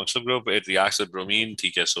carboxylic functional group. It reacts with bromine.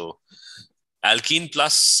 ठीक है, so alkene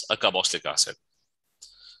plus a carboxylic acid.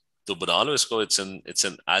 तो बना लो इसको. It's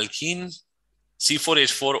an alkene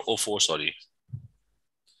C4H4O4. Sorry.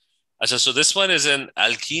 अच्छा, so this one is an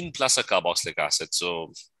alkene plus a carboxylic acid.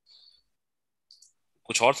 So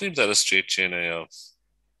कुछ और तो नहीं बताया straight chain है या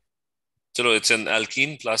चलो it's an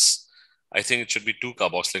alkene plus I think it should be two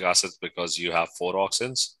carboxylic acids because you have four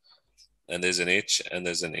oxygens and there's an H and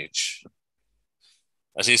there's an H.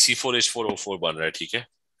 अच्छा ये C4H4O4 बन रहा है. ठीक है,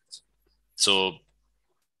 so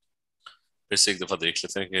फिर से एक दफा देख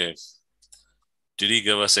लेते हैं कि did he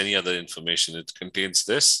give us any other information? It contains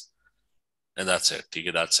this and that's it. ठीक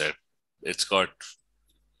है, that's it. It's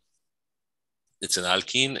an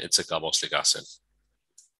alkene, it's a carboxylic acid.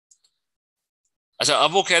 अच्छा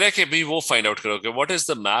अब वो कह रहे हैं कि भी वो फाइंड आउट करो कि व्हाट इज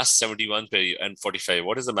द मास 71 पे and 45.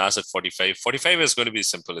 What is the mass at 45? 45 is going to be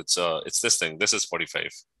simple. It's this thing. This is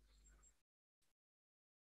 45.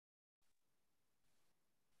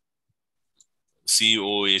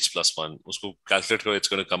 COH plus 1. उसको कैलकुलेट करो. It's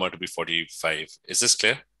going to come out to be 45. Is this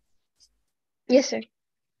clear? Yes, sir.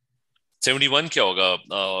 71 क्या होगा?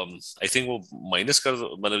 I think वो minus कर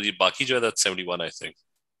मतलब ये बाकी जो है दैट 71 आई थिंक.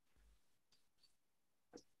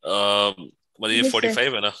 मतलब ये Yes, sir.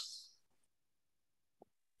 45 है ना.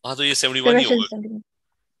 हाँ तो ये 71 ही Reversion होगा something.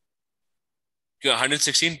 क्योंकि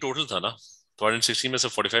 116 टोटल था ना. तो 116 में से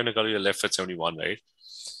 45 निकालो. ये लेफ्ट एट 71, राइट?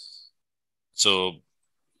 सो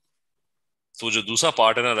तो जो दूसरा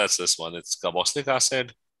पार्ट है ना that's this one. It's carboxylic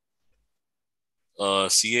acid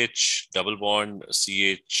CH double bond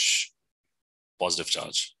CH positive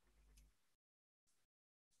charge.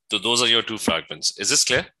 So those are your two fragments. Is this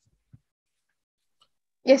clear?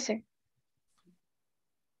 Yes, sir.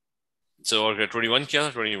 So okay, 21 क्या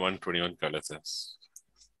था? 21 कर लेते हैं.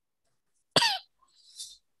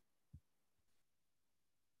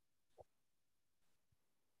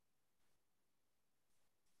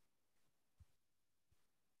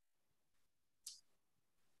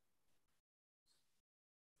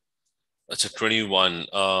 अच्छा 21.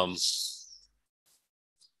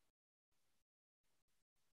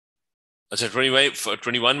 अच्छा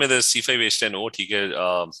 21 में C5H10O. ठीक है.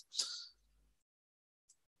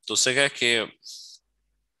 तो उससे क्या कि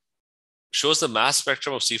shows the mass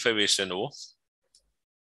spectrum of C5H10O.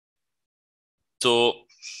 तो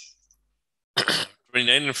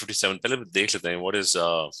 29 and 57 पहले देख लेते हैं. What is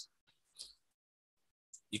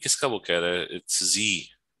ये किसका वो कह रहा है? It's Z.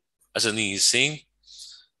 अच्छा नहीं, he's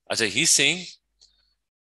saying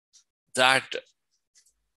that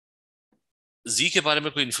Z के बारे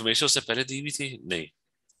में कोई इंफॉर्मेशन उससे पहले दी हुई थी? नहीं.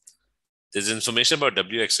 There's information about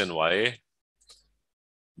W, X and Y.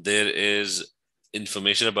 There is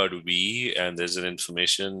information about V and there's an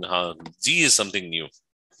information Z is something new.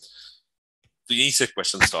 तो यही से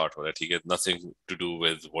क्वेश्चन स्टार्ट हो रहा है. ठीक है, nothing to do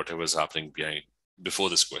with whatever is happening before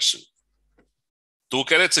this question. तो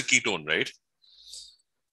कह रहे it's a ketone, right?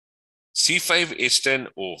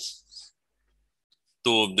 C5H10O.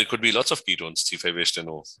 So there could be lots of ketones.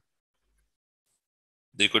 C5H10O.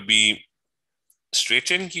 They could be straight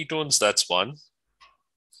chain ketones. That's one.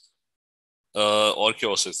 Or क्या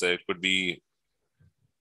हो सकता है? It could be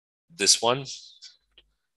this one,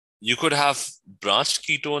 you could have branched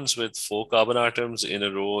ketones with 4 carbon atoms in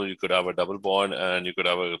a row. You could have a double bond, and you could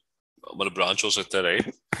have a branch हो सकता है,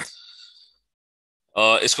 right?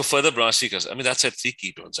 इसको further branch नहीं कर सकता. I mean, that's at 3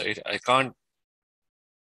 ketones, right?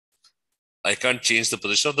 I can't change the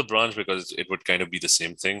position of the branch because it would kind of be the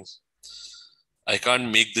same thing. I can't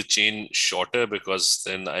make the chain shorter because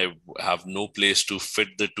then I have no place to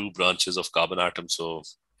fit the 2 branches of carbon atom. So,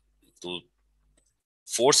 to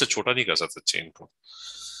 4 से छोटा नहीं कर सकता chain को.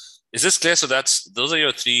 Is this clear? So those are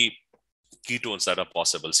your 3 ketones that are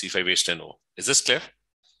possible, C5H10O. Is this clear?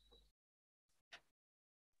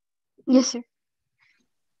 Yes, sir.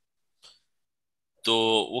 तो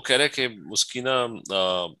वो कह रहा है कि उसकी ना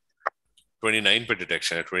 29 पे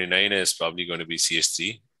डिटेक्शन है. 29 is probably going to be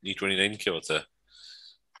CH3. नहीं, 29 क्या होता है?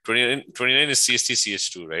 29 is CH3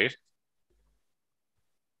 CH2, right?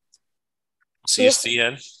 Yes, sir. CH3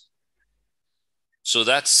 and so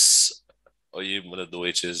that's और ये मतलब 2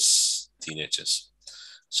 H's 3 H's.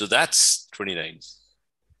 So that's 29.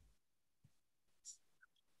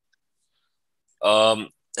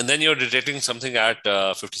 And then you're detecting something at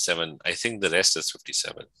 57. I think the rest is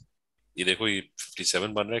 57. ये देखो ये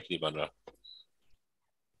 57 बन रहा है कि नहीं बन रहा?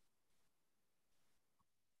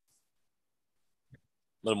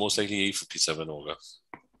 मतलब most likely यही 57 होगा.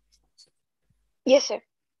 Yes, sir.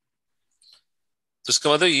 तो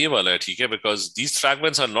इसका मतलब ये वाला है, ठीक है, because these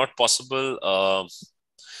fragments are not possible.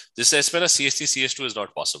 This is ना CH3 CH2 is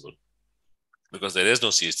not possible because there is no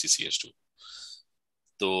CH3 CH2.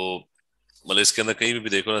 तो मतलब इसके अंदर कहीं भी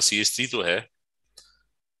देखो ना CH3 तो है,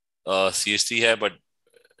 CH3 है, but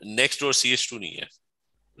next door CH2 नहीं है,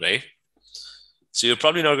 right? So you're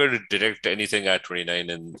probably not going to detect anything at 29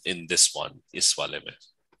 in this one, इस वाले में.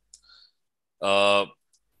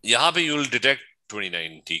 यहाँ पे you'll detect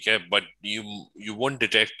 29, ठीक है, but you won't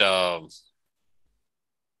detect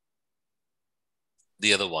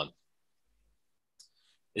the other one.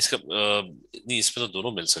 इसका नहीं, इसमें तो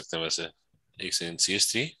दोनों मिल सकते हैं वैसे. एक second,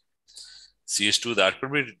 CH3 CH2 that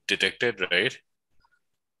could be detected, right?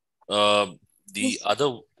 The Yes. other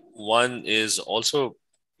one is also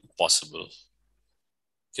possible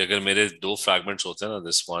कि अगर मेरे 2 fragments होते हैं ना,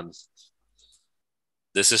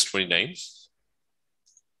 this is 29,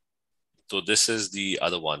 तो this is the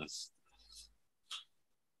other one.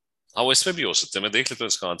 हाँ, वो इसमें भी हो सकता है. मैं देख लेता हूँ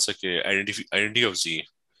इसका आंसर कि आइडेंटिटी ऑफ जी.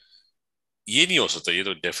 ये नहीं हो सकता, ये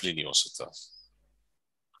तो डेफिनेटली नहीं हो सकता.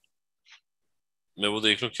 मैं वो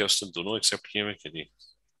देख लूँ क्या उसने दोनों एक्सेप्ट किए हैं कि नहीं.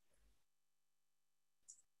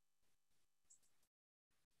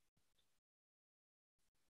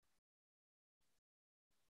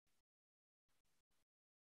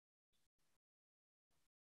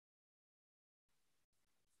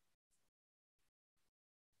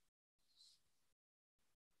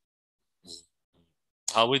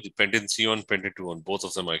 हाँ, वही dependency on pentatone on both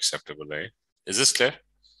of them are acceptable, right? Is this clear?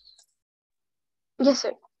 Yes,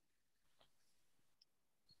 sir.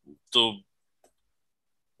 तो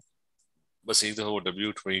बस एक दफा वो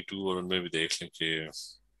W22 और उनमें भी देख लें कि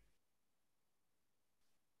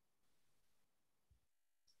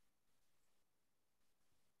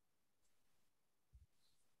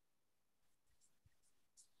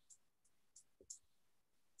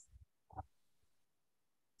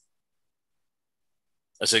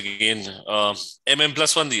अच्छा, again,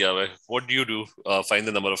 M+1 दिया हुआ है. What do you do? Find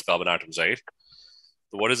the number of carbon atoms, right?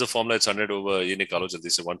 So what is the formula? It's 100 over, ये निकालो जल्दी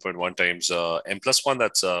से, 1.1 times M+1,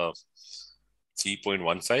 that's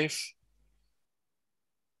 3.15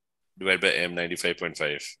 divided by M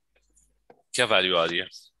 95.5. क्या वैल्यू आ रही है?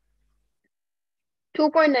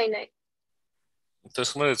 2.99. तो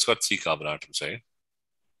इसका मतलब it's got 3 carbon atoms, right?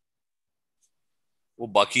 वो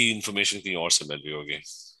बाकी इंफॉर्मेशन कहीं और से मिल रही होगी.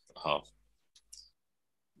 हाँ,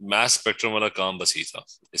 मास स्पेक्ट्रम वाला काम बस ही था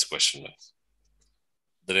इस क्वेश्चन में.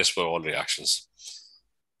 The rest were all reactions.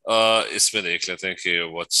 इसमें देख लेते हैं कि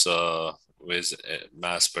what's with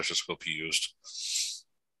mass spectroscopy used.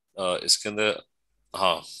 इसके अंदर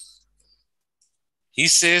हाँ, he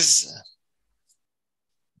says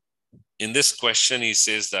in this question he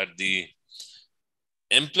says that the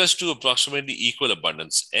M+2 approximately equal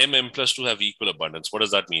abundance. M+2 have equal abundance. What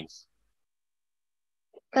does that mean?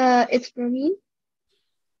 It's bromine.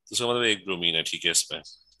 तो इसका मतलब एक ब्रोमीन है, ठीक है इसमें.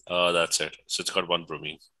 That's it. So it's got 1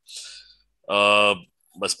 bromine.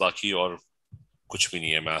 बस बाकी और कुछ भी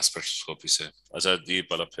नहीं है मास स्पेक्ट्रोस्कोपी से. अच्छा, ये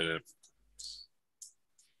वाला फिर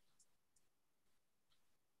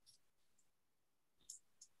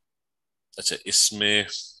अच्छा इसमें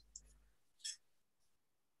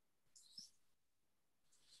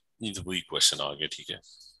नहीं, तो वही क्वेश्चन आ गया, ठीक है.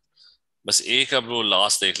 बस एक अब वो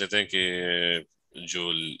लास्ट देख लेते हैं कि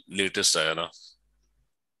जो लेटेस्ट आया ना,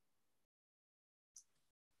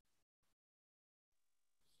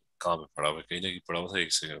 कहाँ पे पड़ा हुआ है? कहीं ना कहीं पड़ा हुआ था,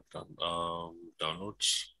 एक सेकंड।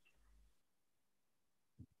 डाउनलोड्स।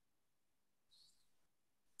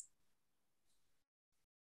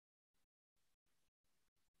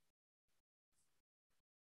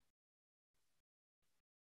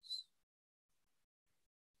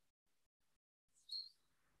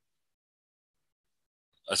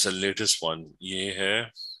 अच्छा, लेटेस्ट वन ये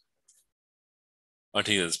है।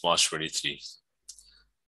 ठीक है, March 23।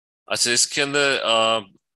 अच्छा, इसके अंदर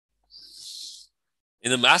in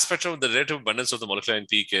the mass spectrum the relative abundance of the molecular ion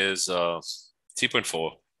peak is 3.4।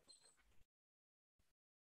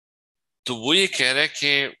 तो वो ये कह रहा है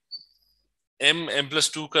कि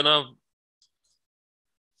m+2 का ना,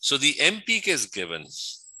 so the m peak is given,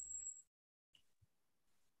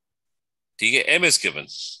 ठीक है, m is given।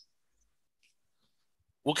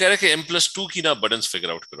 वो कह रहा है कि m+2 की ना abundance फिगर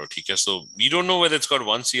आउट करो, ठीक है। so we don't know whether it's got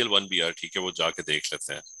 1 Cl 1 Br, ठीक है, वो जाके देख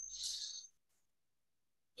लेते हैं।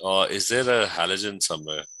 Is there a halogen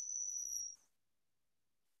somewhere?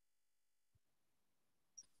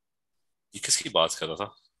 ये किसकी बात कर रहा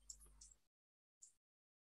था?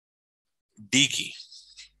 D की।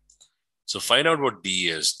 So find out what D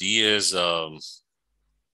is. D is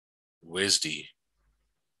where's D?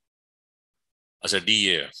 अच्छा, D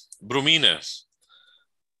ये है, ब्रोमीन है।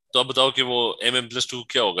 तो अब बताओ कि वो m+2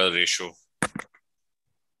 क्या होगा रेशियो?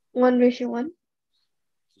 1:1।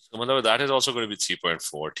 इसका मतलब that is also going to be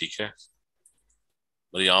 3.4, ठीक है।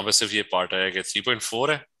 मतलब यहाँ पे सिर्फ ये पार्ट आया कि 3.4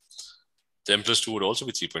 है, तो m+2 would also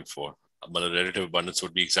be 3.4। मतलब relative abundance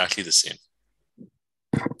would be exactly the same,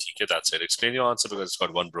 ठीक है। That's it, explain your answer because it's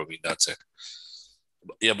got one bromine, that's it।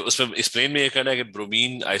 या उसमें explain में ये कहना है कि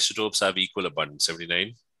bromine isotopes have equal abundance,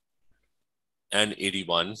 79 and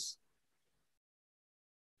 81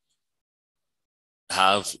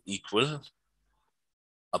 have equal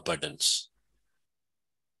abundance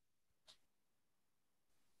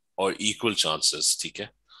और equal chances, ठीक है।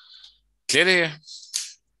 क्लियर है ये?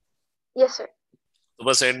 Yes, sir. तो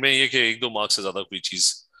बस एंड में ये कि एक दो मार्क्स से ज्यादा कोई चीज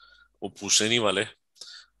वो पूछने नहीं वाले।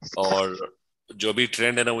 और जो भी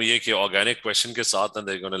ट्रेंड है ना, वो ये कि ऑर्गेनिक क्वेश्चन के साथ ना,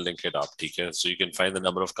 they gonna link it up, ठीक है। So you can find the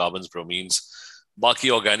number of carbons, ब्रोमीन्स, बाकी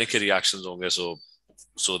ऑर्गेनिक के रिएक्शंस होंगे।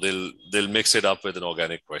 सो दिल mix it up with an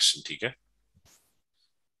organic question, ठीक है।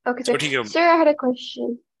 Okay, sir. तो ठीक है। Sir, I had a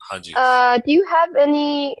question. हाँ जी। Do you have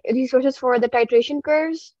any resources for the titration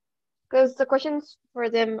curves? Because the questions for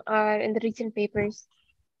them are in the recent papers.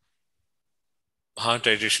 हाँ,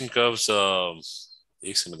 titration curves,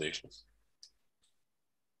 एक से मैं देख लूं।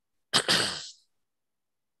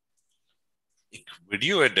 एक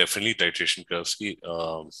वीडियो है डेफिनेटली टाइट्रेशन कर्व्स की।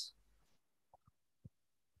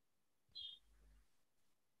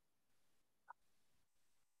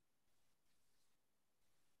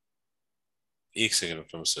 एक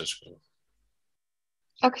सेकंड में सर्च करूँ।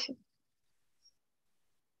 Okay, sir.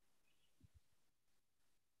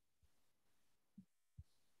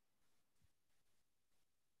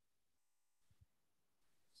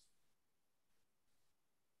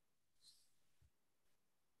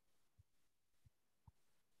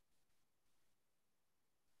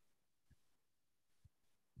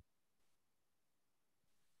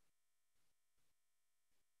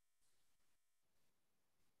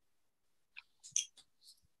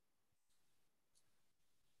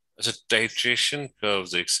 अच्छा, टाइट्रेशन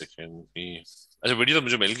कर्व्स, एक सेकंड भी। अच्छा, वीडियो तो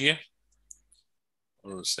मुझे मिल गई है।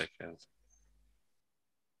 सेकंड।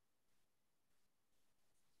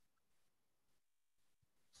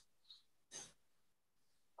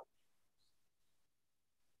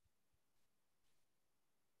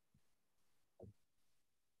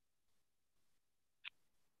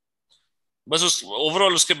 बस उस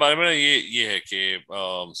ओवरऑल उसके बारे में ना, ये है कि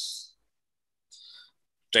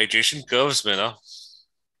टाइट्रेशन कर्व्स में ना,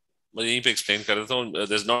 मैं यहीं पे एक्सप्लेन कर देता हूँ।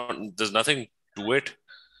 there's nothing to it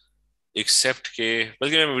accept के,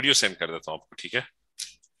 बल्कि मैं वीडियो सेंड कर देता हूँ आपको, ठीक है।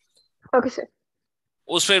 Okay, sir.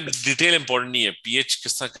 उसमें डिटेल इंपॉर्टेंट नहीं है, पीएच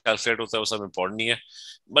किस तरह कैलकुलेट होता है वो सब इंपॉर्टेंट नहीं है।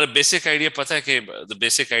 मतलब बेसिक आइडिया पता है कि the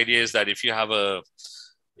basic idea is that if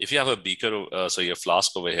you have a beaker, so your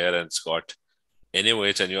flask over here and it's got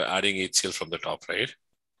NaOH and you're adding HCl from the top, right?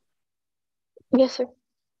 Yes, sir.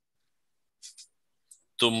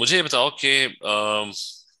 तो मुझे ये बताओ कि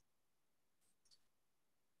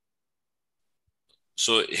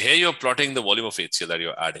so here you're plotting the volume of HCl that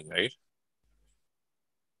you're adding, right?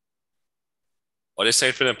 और इस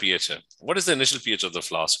side पे ना pH है। What is the initial pH of the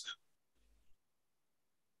flask?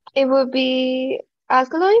 It would be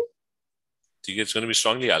alkaline. ठीक है, it's going to be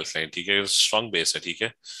strongly alkaline, ठीक है, strong base है, ठीक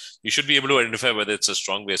है। You should be able to identify whether it's a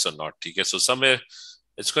strong base or not, ठीक है। So somewhere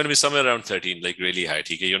it's going to be somewhere around 13, like really high,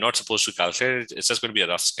 ठीक है। You're not supposed to calculate it, it's just going to be a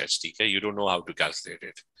rough sketch, ठीक है। You don't know how to calculate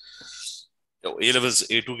it। A levels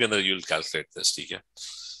A2 के अंदर you'll calculate this, ठीक है?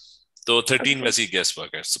 तो Okay, 13 sir. वैसी guess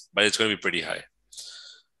work है, but it's going to be pretty high.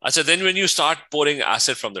 Achha, then when you start pouring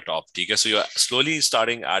acid from the top, okay, so you're slowly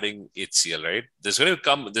starting adding HCl, right? There's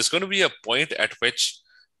going to be a point at which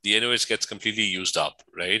the NaOH gets completely used up,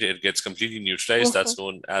 right? It gets completely neutralized. Yes, sir. That's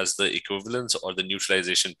known as the equivalence or the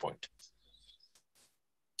neutralization point.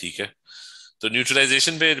 Okay. So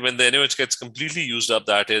neutralization पे when the NaOH gets completely used up,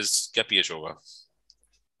 that is क्या pH होगा?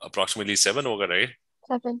 Approximately 7 होगा, right?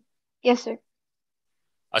 7. Yes, sir.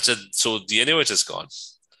 Achha, so the NaOH is gone.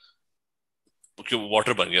 Okay,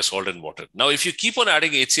 water bun gaya, salt and water. Now, if you keep on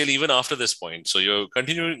adding HCl even after this point, so you're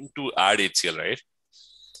continuing to add HCl, right?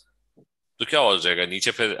 तो क्या हो जाएगा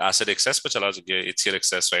नीचे फिर acid excess पे चला गया HCl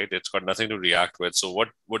excess, right? It's got nothing to react with. So what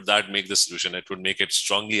would that make the solution? It would make it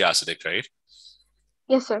strongly acidic, right?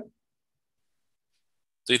 Yes, sir.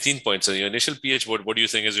 So 18 points. So your initial pH, what do you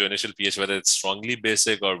think is your initial pH? Whether it's strongly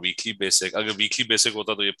basic or weakly basic? अगर weakly basic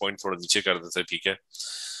होता तो ये point थोड़ा नीचे कर देते, ठीक है?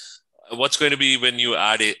 What's going to be when you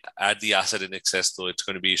add the acid in excess? So it's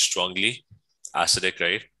going to be strongly acidic,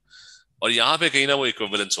 right? और यहाँ पे कहीं ना वो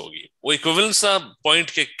इक्विवेलेंस होगी वो इक्विवेलेंस ना पॉइंट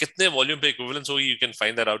के कितने वॉल्यूम पे इक्विवेलेंस होगी you can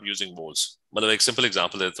find that out using moles मतलब एक सिंपल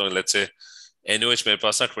एग्जांपल देता हूँ लेट्स से NaOH मेरे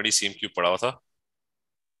पास ना 20 cm क्यूब पड़ा हुआ था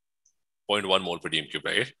 0.1 मोल per dm cube,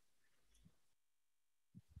 right?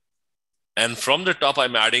 And from the top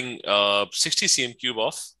I'm adding 60 cm cube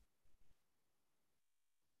of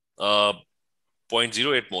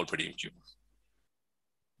 0.08 mole per dm cube.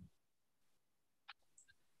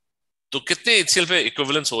 तो कितने HCl पे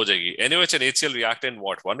इक्विवेलेंस हो जाएगी NaOH and HCl react in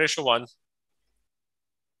what 1:1.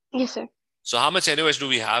 Yes, sir. So how much NaOH do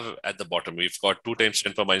we have at the bottom? We've got 2 times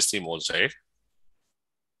 10 power minus 3 moles, right?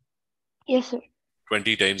 Yes, sir.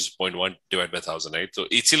 20 times 0.1 divided by 1000, right? So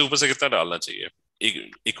HCl ऊपर से कितना डालना चाहिए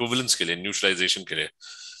equivalence के लिए neutralization के लिए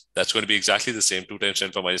that's going to be exactly the same 2 times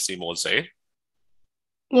 10 power minus 3 moles, right?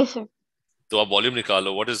 Yes, sir. तो आप volume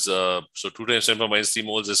निकालो what is so 2 times 10 power minus 3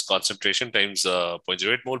 moles is concentration times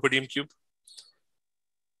 0.08 mole per dm cube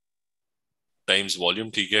times volume,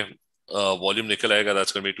 ठीक है? Volume निकल आएगा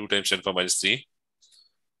that's going to be 2 times 10 power minus 3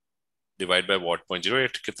 divided by what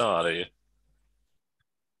 0.08 कितना आ रहा है ये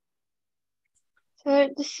Sir,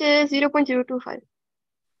 this is 0.025.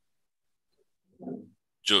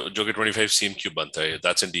 जो कि 25 cm cube बनता है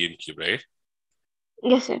that's in dm cube, right?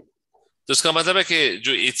 Yes, sir. तो इसका मतलब है कि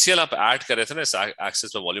जो HCl आप ऐड कर रहे थे ना इस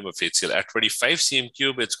एक्सिस में volume of HCl at 25 cm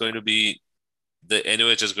cube it's going to be the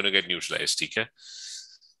NaOH is going to get neutralized, ठीक है?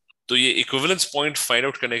 तो ये इक्विवेलेंस पॉइंट फाइंड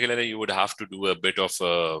आउट करने के लिए you would have to do a bit of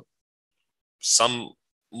some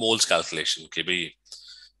moles calculation कि भाई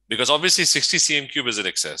because obviously 60 cm cube is in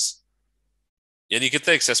excess यानी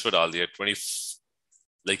कितना excess पे डाल दिया 20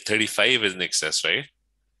 like 35 is in excess, right?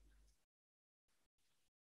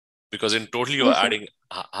 Because in total you're Yes, sir. adding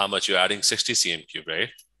how much you're adding 60 cm cube, right?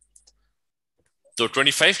 तो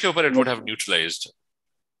 25 के ऊपर it would Yes, have sir. neutralized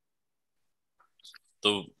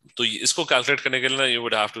तो तो इसको कैलकुलेट करने के लिए ना you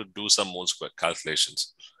would have to do some moles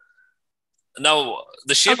calculations. Now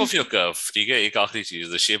the shape Okay, of your sir. curve, ठीक है? एक आखिरी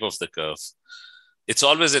चीज the shape of the curve. It's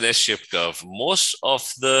always an S-shaped curve. Most of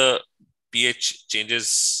the pH changes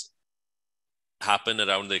happen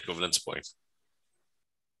around the equivalence point.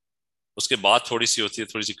 उसके बाद थोड़ी सी होती है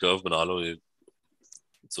थोड़ी सी कर्व बना लो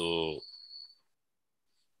तो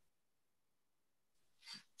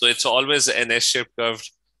it's always an S-shaped curve.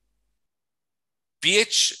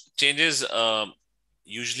 pH changes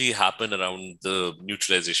usually happen around the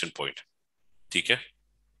neutralization point, ठीक है?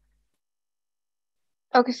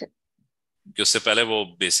 Okay, sir. कि उससे पहले वो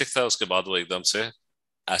बेसिक था उसके बाद वो एकदम से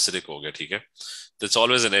एसिडिक हो गया, ठीक है? तो it's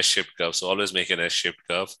always an S-shaped curve, so always make an S-shaped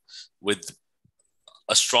curve with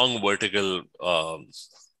a strong vertical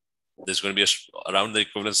there's going to be around the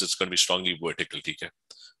equivalence it's going to be strongly vertical, ठीक है?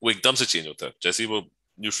 वो एकदम से चेंज होता है जैसे ही वो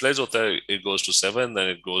न्यूट्रलाइज होता है it goes to 7 then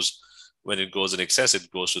it goes when it goes in excess it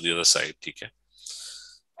goes to the other side, ठीक है?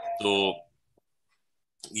 तो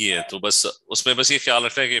ये तो बस उसमें बस ये ख्याल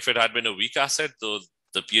रखना है कि if it had been a weak acid तो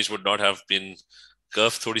the pH would not have been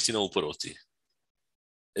curve थोड़ी सी ना ऊपर होती.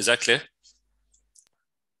 Is that clear?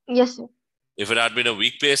 Yes, sir. If it had been a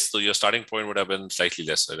weak base, so your starting point would have been slightly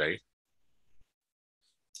lesser, right?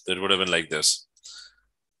 So it would have been like this.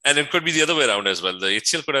 And it could be the other way around as well. The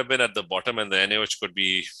HCl could have been at the bottom and the NaOH could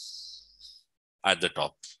be at the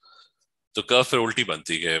top. So curve फिर उल्टी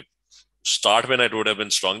बनती है. Start when it would have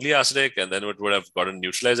been strongly acidic and then it would have gotten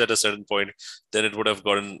neutralized at a certain point. Then it would have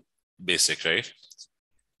gotten basic, right?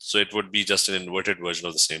 So it would be just an inverted version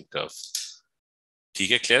of the same curve.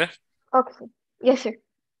 ठीक है, clear है? Okay, sir. Yes, sir.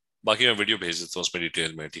 बाकी मैं video भेज देता हूँ उसमें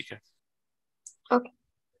detail में, ठीक है? Okay.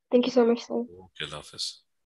 Thank you so much, sir. Okay, Allah Hafiz.